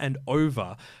over and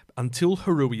over until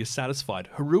Harui is satisfied.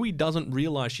 Harui doesn't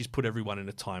realize she's put everyone in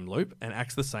a time loop and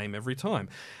acts the same every time.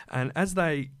 And as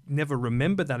they never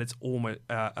remember that it's almost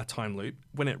a time loop,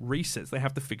 when it resets, they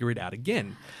have to figure it out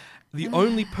again. The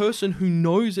only person who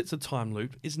knows it's a time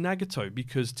loop is Nagato,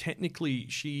 because technically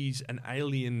she's an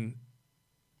alien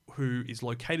who is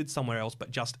located somewhere else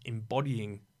but just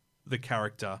embodying the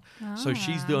character. So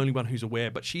she's the only one who's aware,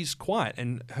 but she's quiet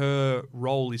and her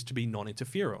role is to be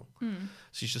non-interferal.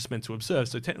 She's just meant to observe.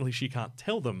 So technically she can't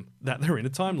tell them that they're in a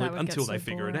time That loop would get until so they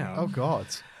figure it boring. out. Oh, God.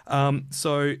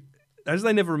 So as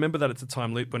they never remember that it's a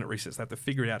time loop, when it resets, they have to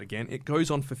figure it out again. It goes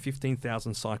on for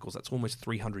 15,000 cycles. That's almost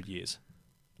 300 years.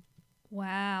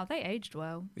 Wow, they aged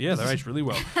well. Yeah, they're aged really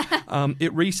well.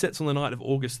 It resets on the night of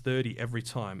August 30 every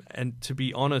time. And to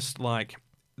be honest, like,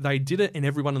 they did it and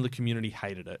everyone in the community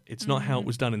hated it. It's not how it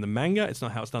was done in the manga. It's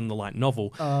not how it's done in the light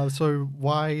novel. So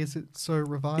why is it so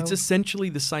reviled? It's essentially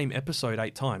the same episode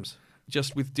 8 times,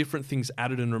 just with different things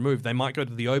added and removed. They might go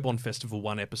to the Obon Festival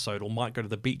one episode, or might go to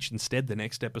the beach instead the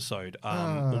next episode,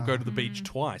 or go to the beach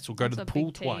twice, or go to That's the a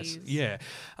pool big twice. tease. Yeah.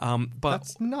 But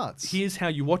That's nuts. here's how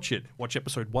you watch it. Watch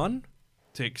episode 1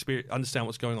 to understand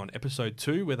what's going on. Episode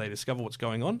 2, where they discover what's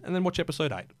going on, and then watch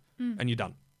episode 8, and you're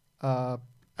done.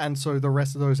 And so the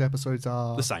rest of those episodes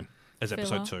are The same as Filler.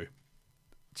 episode 2.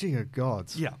 Dear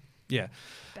gods. Yeah. Yeah.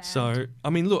 Bad. So, I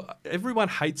mean, look, everyone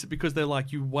hates it because they're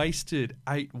like, you wasted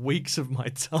 8 weeks of my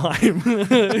time.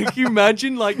 Can you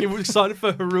imagine? Like, you were excited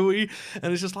for Harui,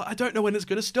 and it's just like, I don't know when it's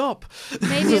going to stop.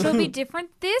 Maybe it'll be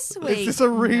different this week. Is this a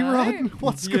rerun? No.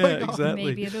 What's Yeah, going on? exactly.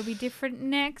 Maybe it'll be different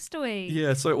next week.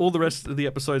 Yeah, so all the rest of the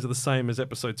episodes are the same as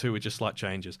episode 2 with just slight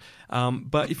changes.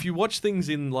 But if you watch things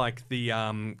in like the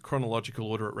chronological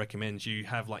order it recommends, you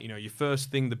have like, you know, your first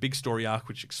thing, the big story arc,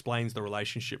 which explains the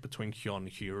relationship between Kyon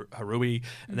and Harui,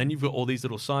 and then you've got all these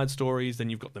little side stories, then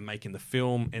you've got them making the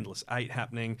film, Endless 8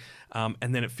 happening, and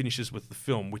then it finishes with the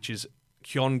film, which is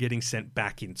Kyon getting sent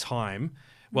back in time.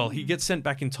 Well, he gets sent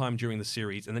back in time during the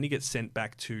series, and then he gets sent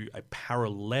back to a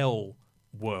parallel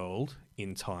world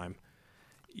in time.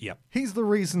 Yep. He's the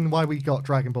reason why we got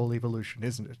Dragon Ball Evolution,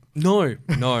 isn't it? No.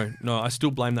 I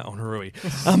still blame that on Harui.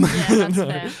 Yeah,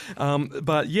 that's fair.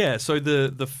 But yeah, so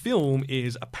the film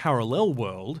is a parallel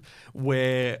world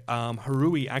where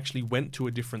Harui actually went to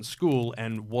a different school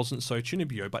and wasn't so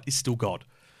Chunibyo, but is still God.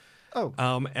 Oh.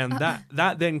 And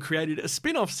that then created a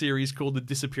spin-off series called The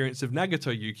Disappearance of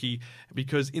Nagato Yuki,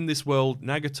 because in this world,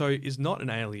 Nagato is not an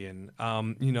alien.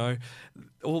 You know,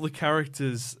 all the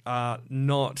characters are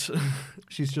not...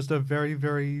 She's just a very,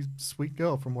 very sweet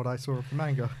girl from what I saw of the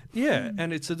manga. Yeah,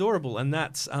 and it's adorable, and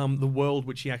that's the world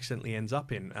which he accidentally ends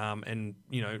up in. And,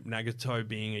 you know, Nagato,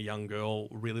 being a young girl,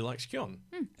 really likes Kyon,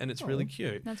 and it's really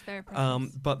cute. That's very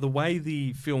precious. But the way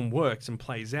the film works and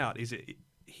plays out is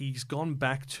he's gone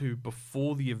back to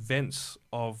before the events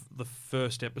of the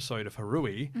first episode of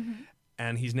Harui,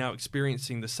 and he's now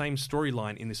experiencing the same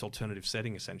storyline in this alternative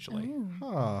setting, essentially.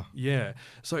 Ah. Yeah,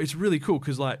 so it's really cool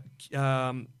because, like,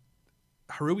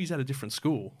 Harui's at a different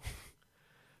school.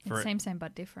 It's same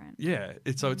but different. Yeah,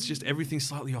 it's just everything's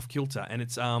slightly off kilter, and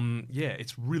it's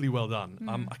it's really well done.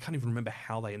 I can't even remember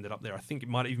how they ended up there. I think it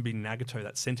might have even been Nagato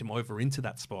that sent him over into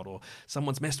that spot, or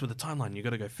someone's messed with the timeline. You got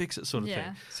to go fix it, sort of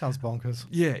thing. Sounds bonkers.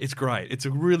 Yeah, it's great. It's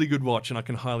a really good watch, and I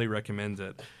can highly recommend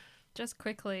it. Just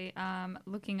quickly,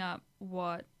 looking up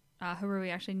what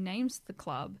Harui actually names the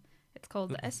club. It's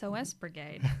called the SOS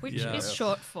Brigade, which is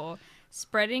short for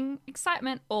Spreading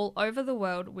Excitement All Over the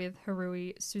World with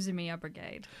Harui Suzumiya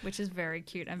Brigade, which is very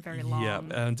cute and very long.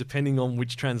 Yeah, depending on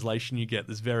which translation you get,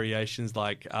 there's variations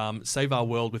like Save Our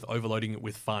World with Overloading It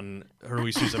with Fun,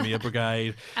 Harui Suzumiya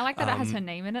Brigade. I like that it has her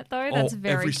name in it, though. That's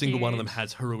very every cute. single one of them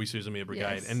has Harui Suzumiya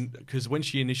Brigade. Yes. And because when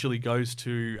she initially goes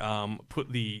to put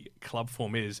the club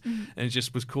form and it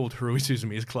just was called Harui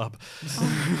Suzumiya's Club.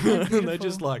 And they're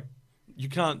just like, You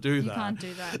can't do You that. can't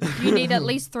do that. You need at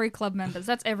least 3 club members.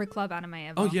 That's every club anime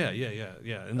ever. Oh yeah.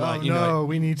 And Oh like, no,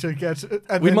 we need to get.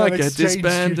 And we then might an get exchange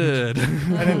disbanded.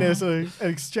 student. And then there's an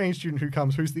exchange student who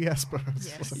comes, who's the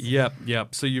Espers. Yes.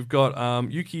 Yep. So you've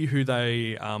got Yuki, who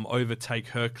they overtake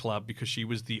her club because she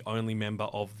was the only member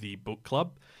of the book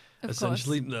club.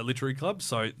 Essentially, the literary club.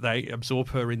 So they absorb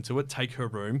her into it, take her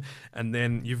room, and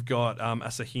then you've got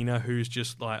Asahina, who's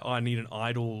just like, I need an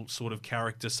idol sort of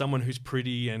character, someone who's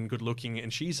pretty and good looking,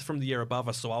 and she's from the year above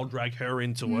us, so I'll drag her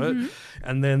into it.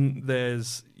 And then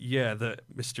there's the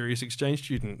mysterious exchange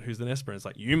student who's an Esper. It's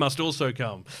like, you must also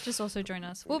come. Just also join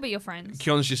us. We'll be your friends.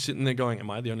 Kion's just sitting there going,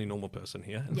 am I the only normal person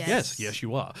here? And Yes. yes,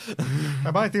 you are.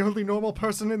 Am I the only normal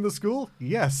person in the school?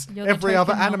 Yes. You're the Every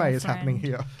other token anime normal is happening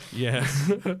friend. here. Yeah.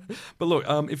 But look,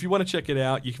 if you want to check it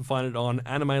out, you can find it on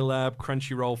Anime Lab,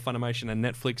 Crunchyroll, Funimation, and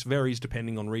Netflix. Varies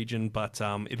depending on region, but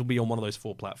it'll be on one of those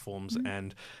 4 platforms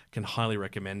and can highly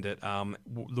recommend it.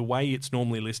 The way it's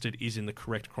normally listed is in the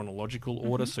correct chronological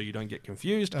order, so you don't get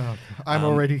confused. Oh, I'm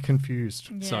already confused.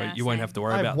 So Yeah, you won't same. have to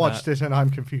worry I've about watched that. it and I'm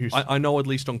confused. I know at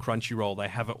least on Crunchyroll they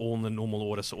have it all in the normal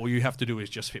order, so all you have to do is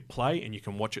just hit play and you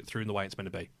can watch it through in the way it's meant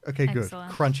to be. Okay, good.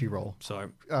 Excellent. Crunchyroll. So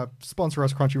Sponsor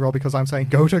us, Crunchyroll, because I'm saying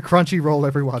go to Crunchyroll,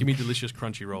 everyone. give me delicious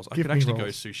crunchy rolls. I Give could me actually go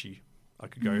rolls. sushi. I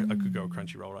could go a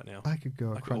crunchy roll right now. I could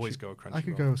go a I could always go a Crunchyroll. I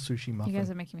could go a sushi You muffin. guys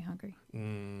are making me hungry.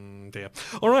 Dear.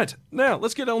 All right, now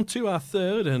let's get on to our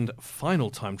third and final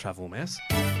time travel mess.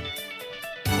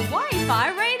 Wi-Fi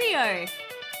radio.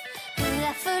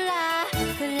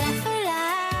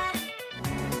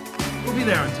 We'll be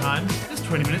there in time. Just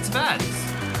 20 minutes of ads.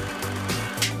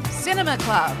 Cinema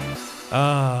Club.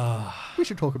 We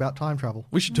should talk about time travel.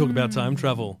 We should talk about time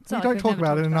travel. So We don't we've talk never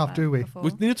about it talked enough, that do we? before.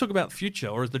 We need to talk about future,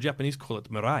 or as the Japanese call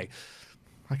it, mirai.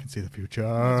 I can see the That's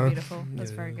future. beautiful.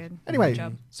 That's very good. Anyway, Good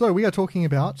job. so we are talking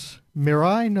about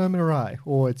Mirai no Mirai,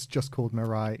 or it's just called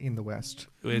Mirai in the West.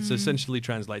 It essentially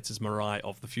translates as mirai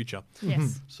of the future.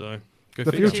 Yes. So go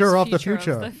The figure. future of the Future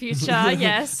future. the future,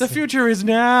 yes. The future is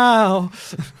now.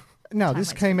 Now, Time this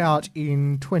waits came for out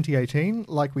in 2018.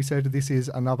 Like we said, this is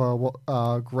another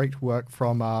great work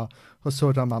from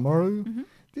Hosoda Mamoru. Mm-hmm.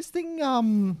 This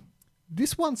thing,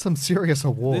 this won some serious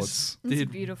awards. This It's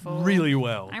did beautiful. really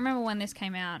well. I remember when this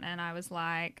came out and I was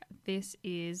like, this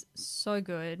is so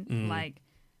good. Like,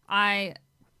 I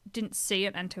didn't see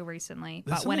it until recently,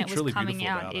 There's but when it something was truly coming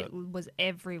beautiful out, about it was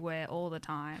everywhere all the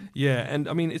time. Yeah, and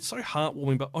I mean, it's so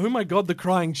heartwarming, but oh my god, the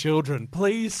crying children.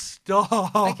 Please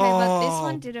stop. Okay, but this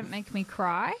one didn't make me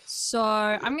cry, so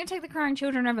I'm going to take the crying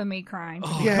children over me crying.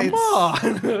 Oh, Yeah, come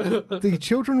on. The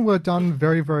children were done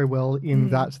very, very well in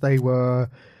that they were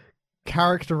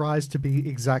characterized to be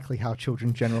exactly how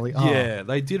children generally are. Yeah,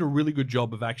 they did a really good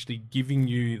job of actually giving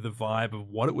you the vibe of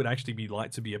what it would actually be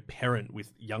like to be a parent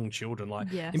with young children. Like,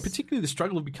 Yes. in particular, the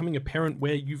struggle of becoming a parent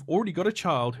where you've already got a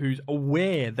child who's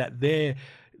aware that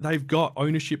they've got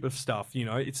ownership of stuff. You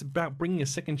know, it's about bringing a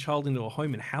second child into a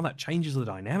home and how that changes the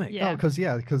dynamic. Yeah. Oh, because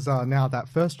now that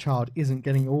first child isn't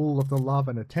getting all of the love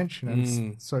and attention,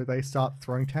 and so they start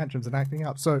throwing tantrums and acting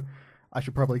up. So I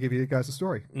should probably give you guys a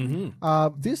story.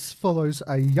 This follows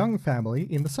a young family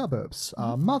in the suburbs.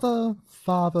 Mother,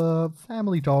 father,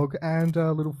 family dog, and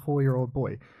a little 4-year-old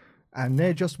boy. And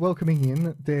they're just welcoming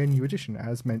in their new addition,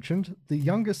 as mentioned, the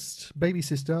youngest baby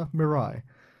sister, Mirai.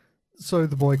 So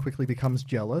the boy quickly becomes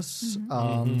jealous.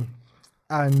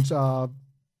 And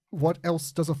what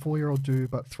else does a 4-year-old do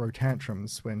but throw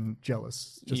tantrums when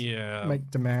jealous? Just Yeah.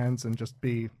 make demands and just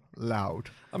be loud.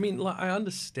 I mean, like, I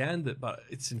understand it, but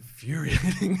it's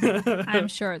infuriating. I'm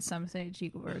sure at some stage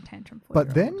you will throw a tantrum for But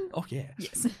your then, Oh, yeah.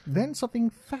 Yes. then something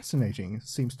fascinating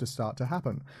seems to start to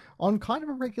happen on kind of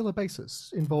a regular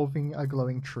basis, involving a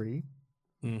glowing tree.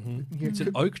 It's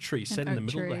an oak tree set in the oak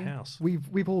middle of tree. the house.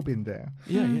 We've all been there.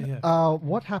 Yeah.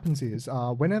 What happens is,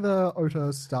 whenever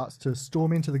Ota starts to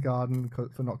storm into the garden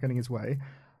for not getting his way,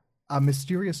 a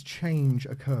mysterious change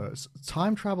occurs.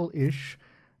 Time travel-ish,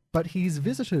 but he's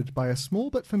visited by a small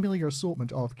but familiar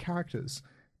assortment of characters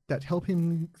that help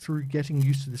him through getting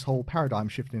used to this whole paradigm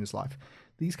shift in his life.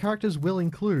 These characters will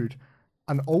include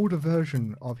an older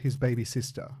version of his baby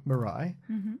sister, Mirai,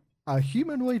 a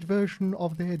humanoid version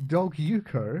of their dog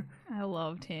Yuko, I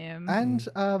loved him. and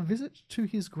a visit to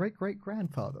his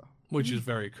great-great-grandfather. Which is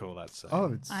very cool, that's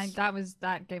Oh, it's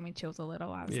That gave me chills a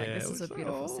little. I was like, Yeah, this it is a was-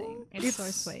 beautiful oh, scene. It's so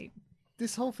it's- sweet.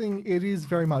 this whole thing. It is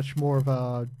very much more of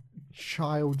a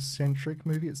child-centric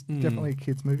movie. It's definitely a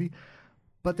kids' movie,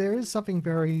 but there is something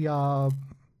very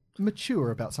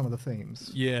mature about some of the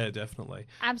themes. Yeah, definitely.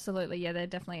 Absolutely, yeah, they're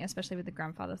definitely, especially with the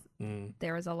grandfather,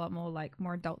 there is a lot more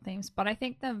more adult themes. But I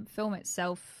think the film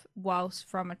itself, whilst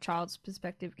from a child's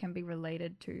perspective, can be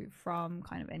related to from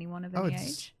kind of anyone of any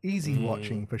age. Easy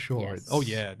watching for sure. Yes. It's Oh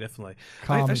yeah, definitely.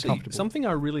 calm and Actually, comfortable. something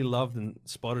I really loved and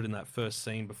spotted in that first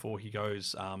scene before he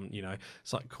goes,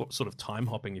 it's like sort of time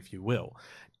hopping, if you will,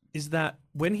 is that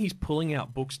when he's pulling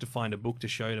out books to find a book to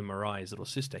show to Mariah's little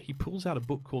sister, he pulls out a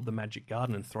book called The Magic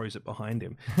Garden and throws it behind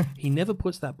him. He never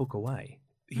puts that book away.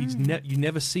 You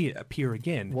never see it appear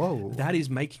again. Whoa. That is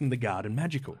making the garden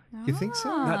magical. You think so?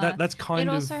 That's kind It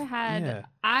of... also had. yeah.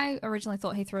 I originally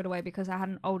thought he threw it away because I had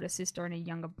an older sister and a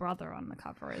younger brother on the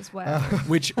cover as well.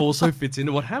 Which also fits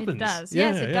into what It happens. does.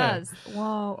 Yeah, Yes, it yeah. does.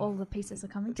 Whoa, all the pieces are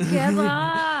coming together.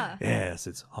 Yes,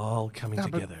 it's all coming Yeah,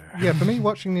 but- together. Yeah, for me,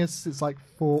 watching this, it's like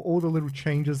for all the little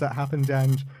changes that happened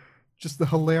and just the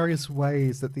hilarious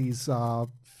ways that these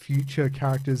future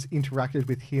characters interacted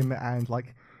with him and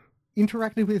like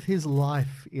interacted with his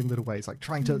life in little ways, like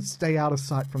trying to stay out of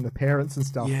sight from the parents and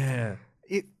stuff. Yeah.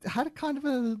 It had a kind of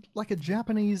a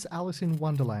Japanese Alice in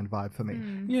Wonderland vibe for me.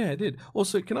 Yeah, it did.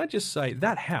 Also, can I just say,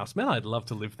 that house, man, I'd love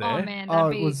to live there. Oh man, Oh,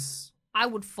 that'd it be. was... I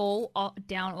would fall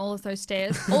down all of those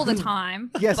stairs all the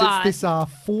time. Yes, but it's this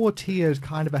four-tiered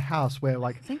kind of a house where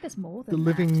like I think there's more than the that,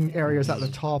 living to be area is at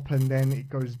honest. the top and then it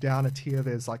goes down a tier.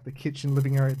 There's like the kitchen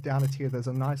living area down a tier. There's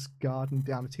a nice garden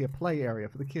down a tier, play area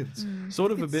for the kids.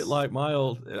 Sort of a bit like my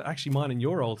old, actually mine and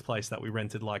your old place that we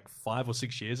rented like 5 or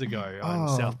 6 years ago in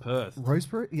Oh. South Perth.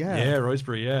 Rosebery? Yeah, Yeah.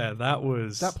 Rosebery, yeah. That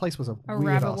was... That place was a A weird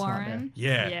rabbit ass nightmare. warren.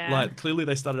 Yeah, like clearly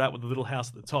they started out with a little house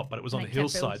at the top, but it was on They the kept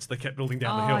hillside, building. so they kept building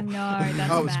down Oh the hill. no, that's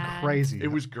That was bad. crazy.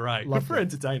 It was great. Loved Good for it.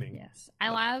 entertaining. Yes, I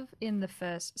love in the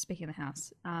first. Speaking of the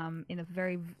house, in the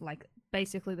very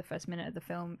basically the first minute of the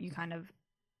film, you kind of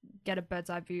get a bird's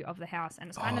eye view of the house, and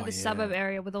it's kind of Oh, this yeah. suburb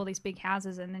area with all these big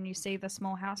houses, and then you see the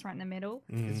small house right in the middle.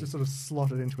 It's just sort of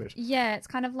slotted into it. Yeah, it's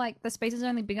kind of like the space is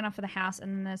only big enough for the house,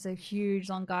 and then there's a huge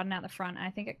long garden out the front. And I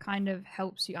think it kind of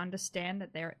helps you understand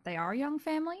that they are a young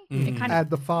family. It kind of And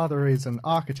the father is an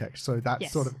architect, so that's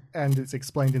Yes. sort of, and it's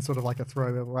explained in sort of like a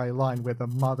throwaway line where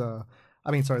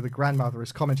the grandmother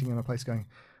is commenting on a place going,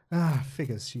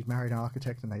 figures, she married an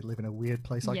architect and they live in a weird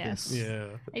place like Yes. this. Yeah.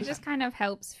 it just kind of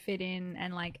helps fit in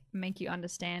and like make you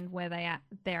understand where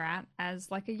they're at as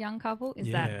like a young couple. Is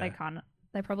Yeah. that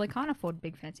they probably can't afford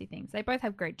big fancy things. They both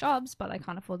have great jobs, but they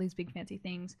can't afford these big fancy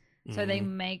things. So they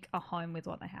make a home with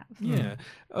what they have. Yeah.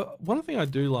 One thing I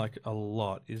do like a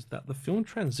lot is that the film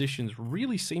transitions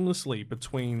really seamlessly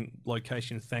between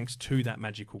locations thanks to that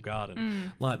magical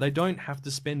garden. Like, they don't have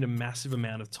to spend a massive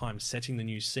amount of time setting the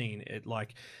new scene. It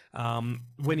like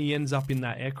when he ends up in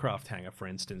that aircraft hangar, for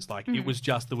instance, like it was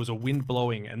just there was a wind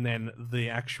blowing and then the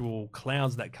actual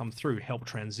clouds that come through help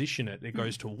transition it. It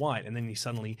goes to white and then you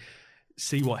suddenly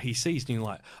see what he sees and you're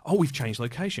like, oh, we've changed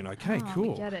location. Okay, Oh,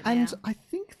 cool. we get it And now. I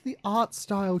think the art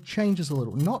style changes a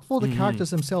little, not for the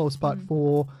characters themselves, but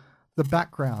for the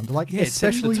background. Like, Yeah, it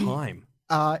sets the especially time.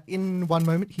 in one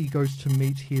moment, he goes to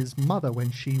meet his mother when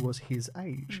she was his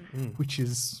age, which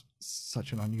is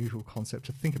such an unusual concept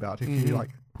to think about if you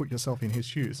like put yourself in his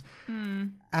shoes.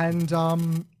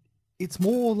 And it's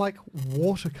more like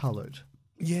watercolored.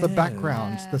 Yeah. The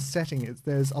background, the setting,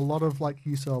 there's a lot of like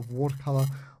use of watercolor,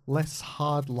 less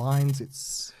hard lines.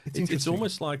 It's It's interesting.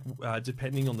 almost like,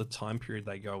 depending on the time period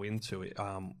they go into, it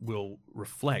will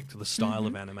reflect the style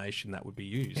of animation that would be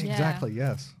used. Yeah. Exactly,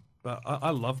 yes. But I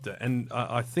loved it. And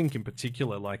I think in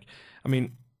particular, like, I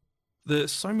mean,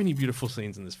 there's so many beautiful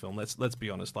scenes in this film. Let's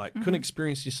be honest. Like, couldn't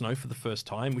experience your snow for the first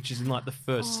time, which is in like the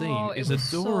first scene, Oh, it is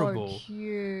was adorable. So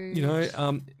cute. You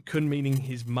know, Kun meeting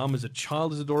his mum as a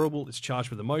child is adorable. It's charged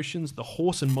with emotions. The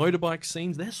horse and motorbike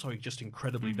scenes, they're so just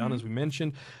incredibly done, as we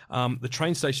mentioned. The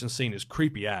train station scene is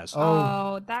creepy as.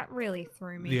 Oh, that really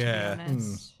threw me. Yeah. To be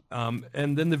honest.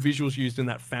 And then the visuals used in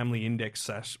that family index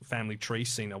 / family tree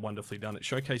scene are wonderfully done. It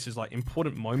showcases like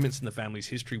important moments in the family's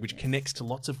history, which connects to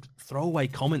lots of throwaway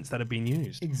comments that have been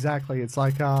used. Exactly. It's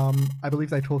like I believe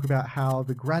they talk about how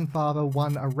the grandfather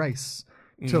won a race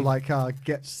to like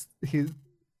get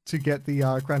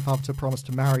the grandfather to promise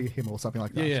to marry him or something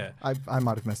like that. Yeah. I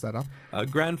might have messed that up.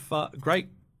 Great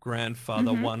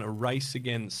grandfather won a race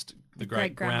against the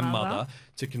great grandmother Great-grandmother.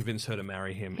 to convince her to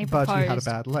marry him. He But he had a proposed.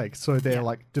 bad leg, so they're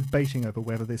like debating over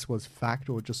whether this was fact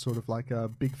or just sort of like a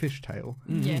big fish tale.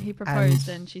 Yeah, he proposed,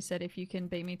 And- and she said, "If you can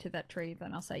beat me to that tree,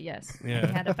 then I'll say yes." Yeah. And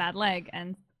he had a bad leg,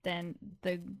 and then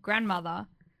the grandmother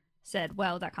said,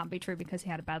 "Well, that can't be true because he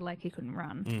had a bad leg; he couldn't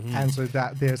run." And so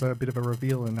that there's a bit of a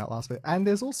reveal in that last bit. And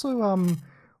there's also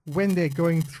when they're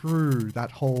going through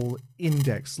that whole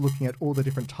index, looking at all the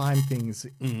different time things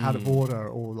out of order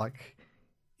or like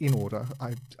in order.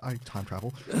 I time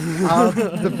travel.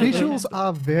 The visuals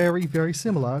are very, very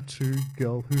similar to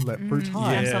Girl Who Leapt Through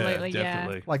Time. Absolutely,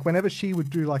 definitely. Like whenever she would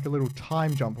do like a little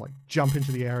time jump, like jump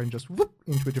into the air and just whoop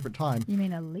into a different time. You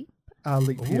mean a leap?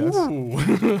 Leap,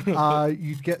 yes.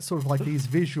 You'd get sort of like these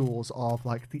visuals of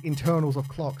like the internals of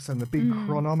clocks and the big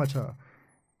chronometer.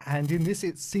 And in this,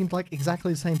 it seemed like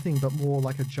exactly the same thing, but more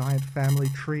like a giant family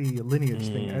tree lineage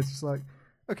thing. And it's just like,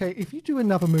 okay, if you do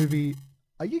another movie,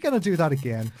 are you going to do that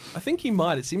again? I think he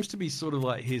might. It seems to be sort of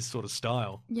like his sort of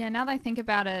style. Yeah, now that I think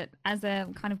about it, as they're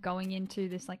kind of going into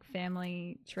this like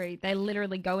family tree, they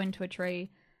literally go into a tree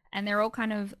and they're all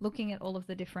kind of looking at all of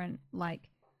the different like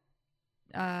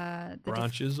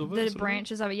branches of it. The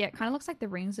branches of it, yeah, it kind of looks like the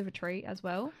rings of a tree as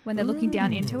well when they're looking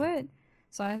down into it.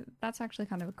 So that's actually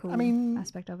kind of a cool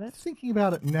aspect of it. Thinking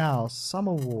about it now,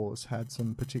 Summer Wars had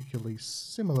some particularly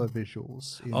similar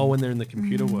visuals. When they're in the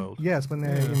computer world. Yes, when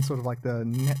they're in sort of like the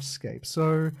Netscape.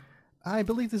 So I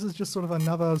believe this is just sort of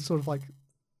another sort of like,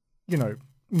 you know,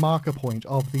 marker point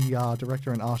of the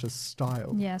director and artist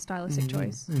style. Yeah, stylistic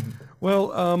choice.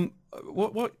 Well,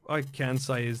 what I can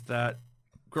say is that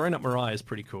Grown Up Mariah is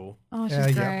pretty cool. Oh,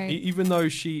 she's great. Even though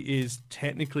she is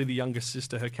technically the younger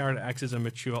sister, her character acts as a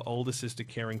mature older sister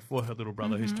caring for her little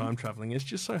brother who's time traveling. It's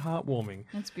just so heartwarming.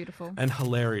 It's beautiful. And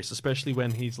hilarious, especially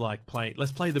when he's like,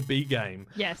 let's play the B game.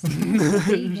 Yes.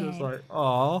 Just like,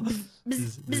 aw.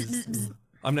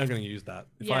 I'm now going to use that.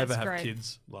 If I ever have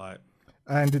kids, like...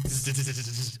 And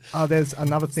it's... there's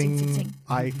another thing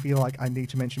I feel like I need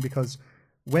to mention because...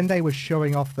 when they were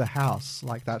showing off the house,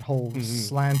 like that whole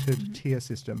slanted tier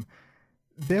system,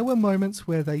 there were moments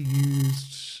where they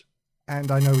used,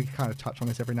 and I know we kind of touch on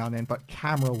this every now and then, but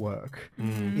camera work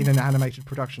in an animated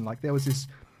production. Like there was this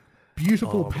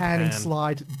beautiful panning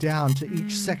slide down to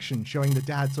each section, showing the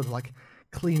dad sort of like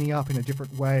cleaning up in a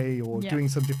different way or doing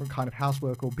some different kind of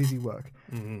housework or busy work.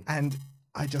 And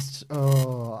I just,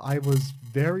 I was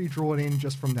very drawn in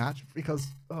just from that because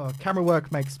camera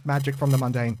work makes magic from the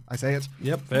mundane. I say it.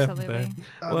 Yep, fair.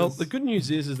 Well, the good news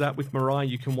is that with Mariah,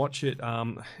 you can watch it.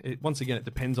 Once again, it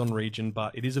depends on region,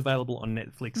 but it is available on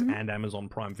Netflix and Amazon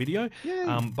Prime Video.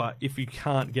 But if you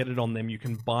can't get it on them, you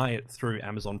can buy it through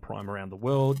Amazon Prime around the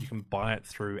world. You can buy it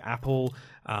through Apple.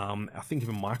 I think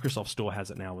even Microsoft Store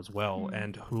has it now as well,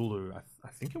 and Hulu. I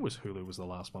think it was Hulu was the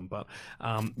last one, but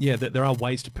there are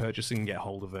ways to purchase and get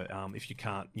hold of it if you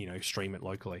can't, stream it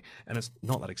locally, and it's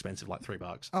not that expensive, like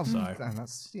 $3. Oh, so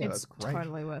that's great.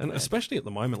 Totally worth and it. especially at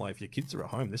the moment, like if your kids are at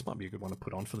home, this might be a good one to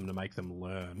put on for them to make them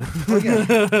learn.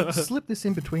 Slip this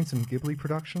in between some Ghibli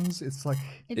productions. It's like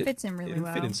it fits in really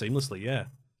well. Fit in seamlessly, yeah.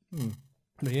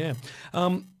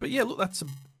 But yeah, look, that's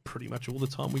pretty much all the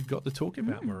time we've got to talk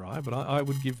about Mariah, but I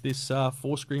would give this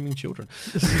 4 screaming children.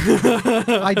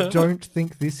 I don't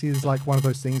think this is like one of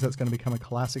those things that's going to become a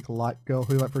classic like Girl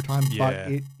Who Leapt Through Time, but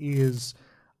it is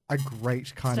a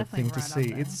great kind of thing to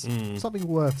see. It's something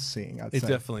worth seeing, I'd say. It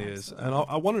definitely is. And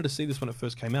I wanted to see this when it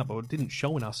first came out, but it didn't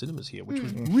show in our cinemas here, which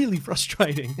was really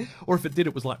frustrating. Or if it did,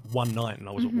 it was like one night and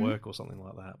I was at work or something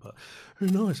like that. But who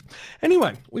knows?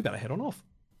 Anyway, we better head on off.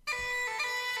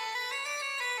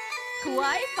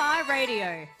 Kawaii-Fi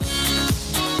Radio.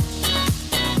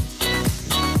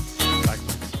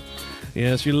 Bagpipes.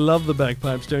 Yes, you love the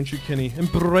bagpipes, don't you, Kenny?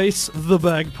 Embrace the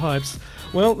bagpipes.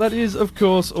 Well, that is, of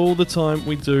course, all the time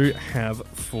we do have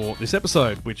for this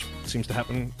episode, which seems to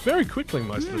happen very quickly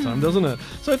most of the time, doesn't it?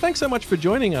 So thanks so much for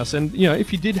joining us. And,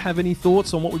 if you did have any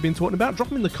thoughts on what we've been talking about, drop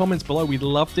them in the comments below. We'd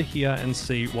love to hear and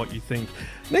see what you think.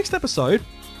 Next episode,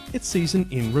 it's season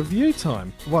in review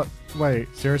time. What?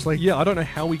 Wait, seriously? Yeah, I don't know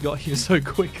how we got here so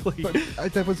quickly.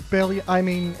 But there was barely... I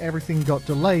mean, everything got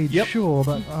delayed, sure,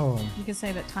 but You can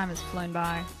say that time has flown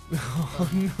by.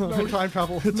 No time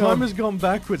travel. Time has gone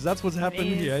backwards. That's what's happened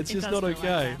here. It's just not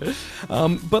okay.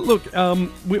 But look,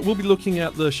 we'll be looking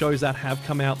at the shows that have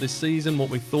come out this season, what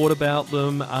we thought about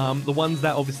them. The ones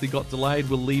that obviously got delayed,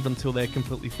 we'll leave until they're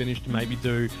completely finished and maybe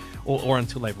do... Or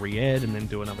until they've re-aired and then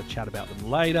do another chat about them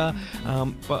later.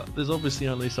 But there's obviously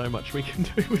only so much we can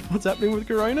do with what's happening with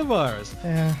coronavirus.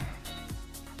 Yeah.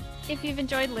 If you've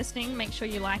enjoyed listening, make sure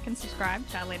you like and subscribe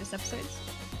to our latest episodes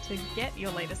to get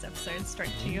your latest episodes straight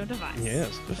to your device.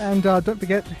 Yes. And don't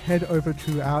forget to head over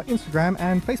to our Instagram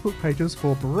and Facebook pages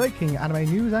for breaking anime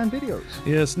news and videos.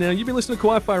 Yes, now you've been listening to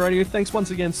Kawaii-Fi Radio. Thanks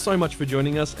once again so much for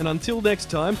joining us. And until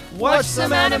next time, watch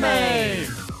some anime!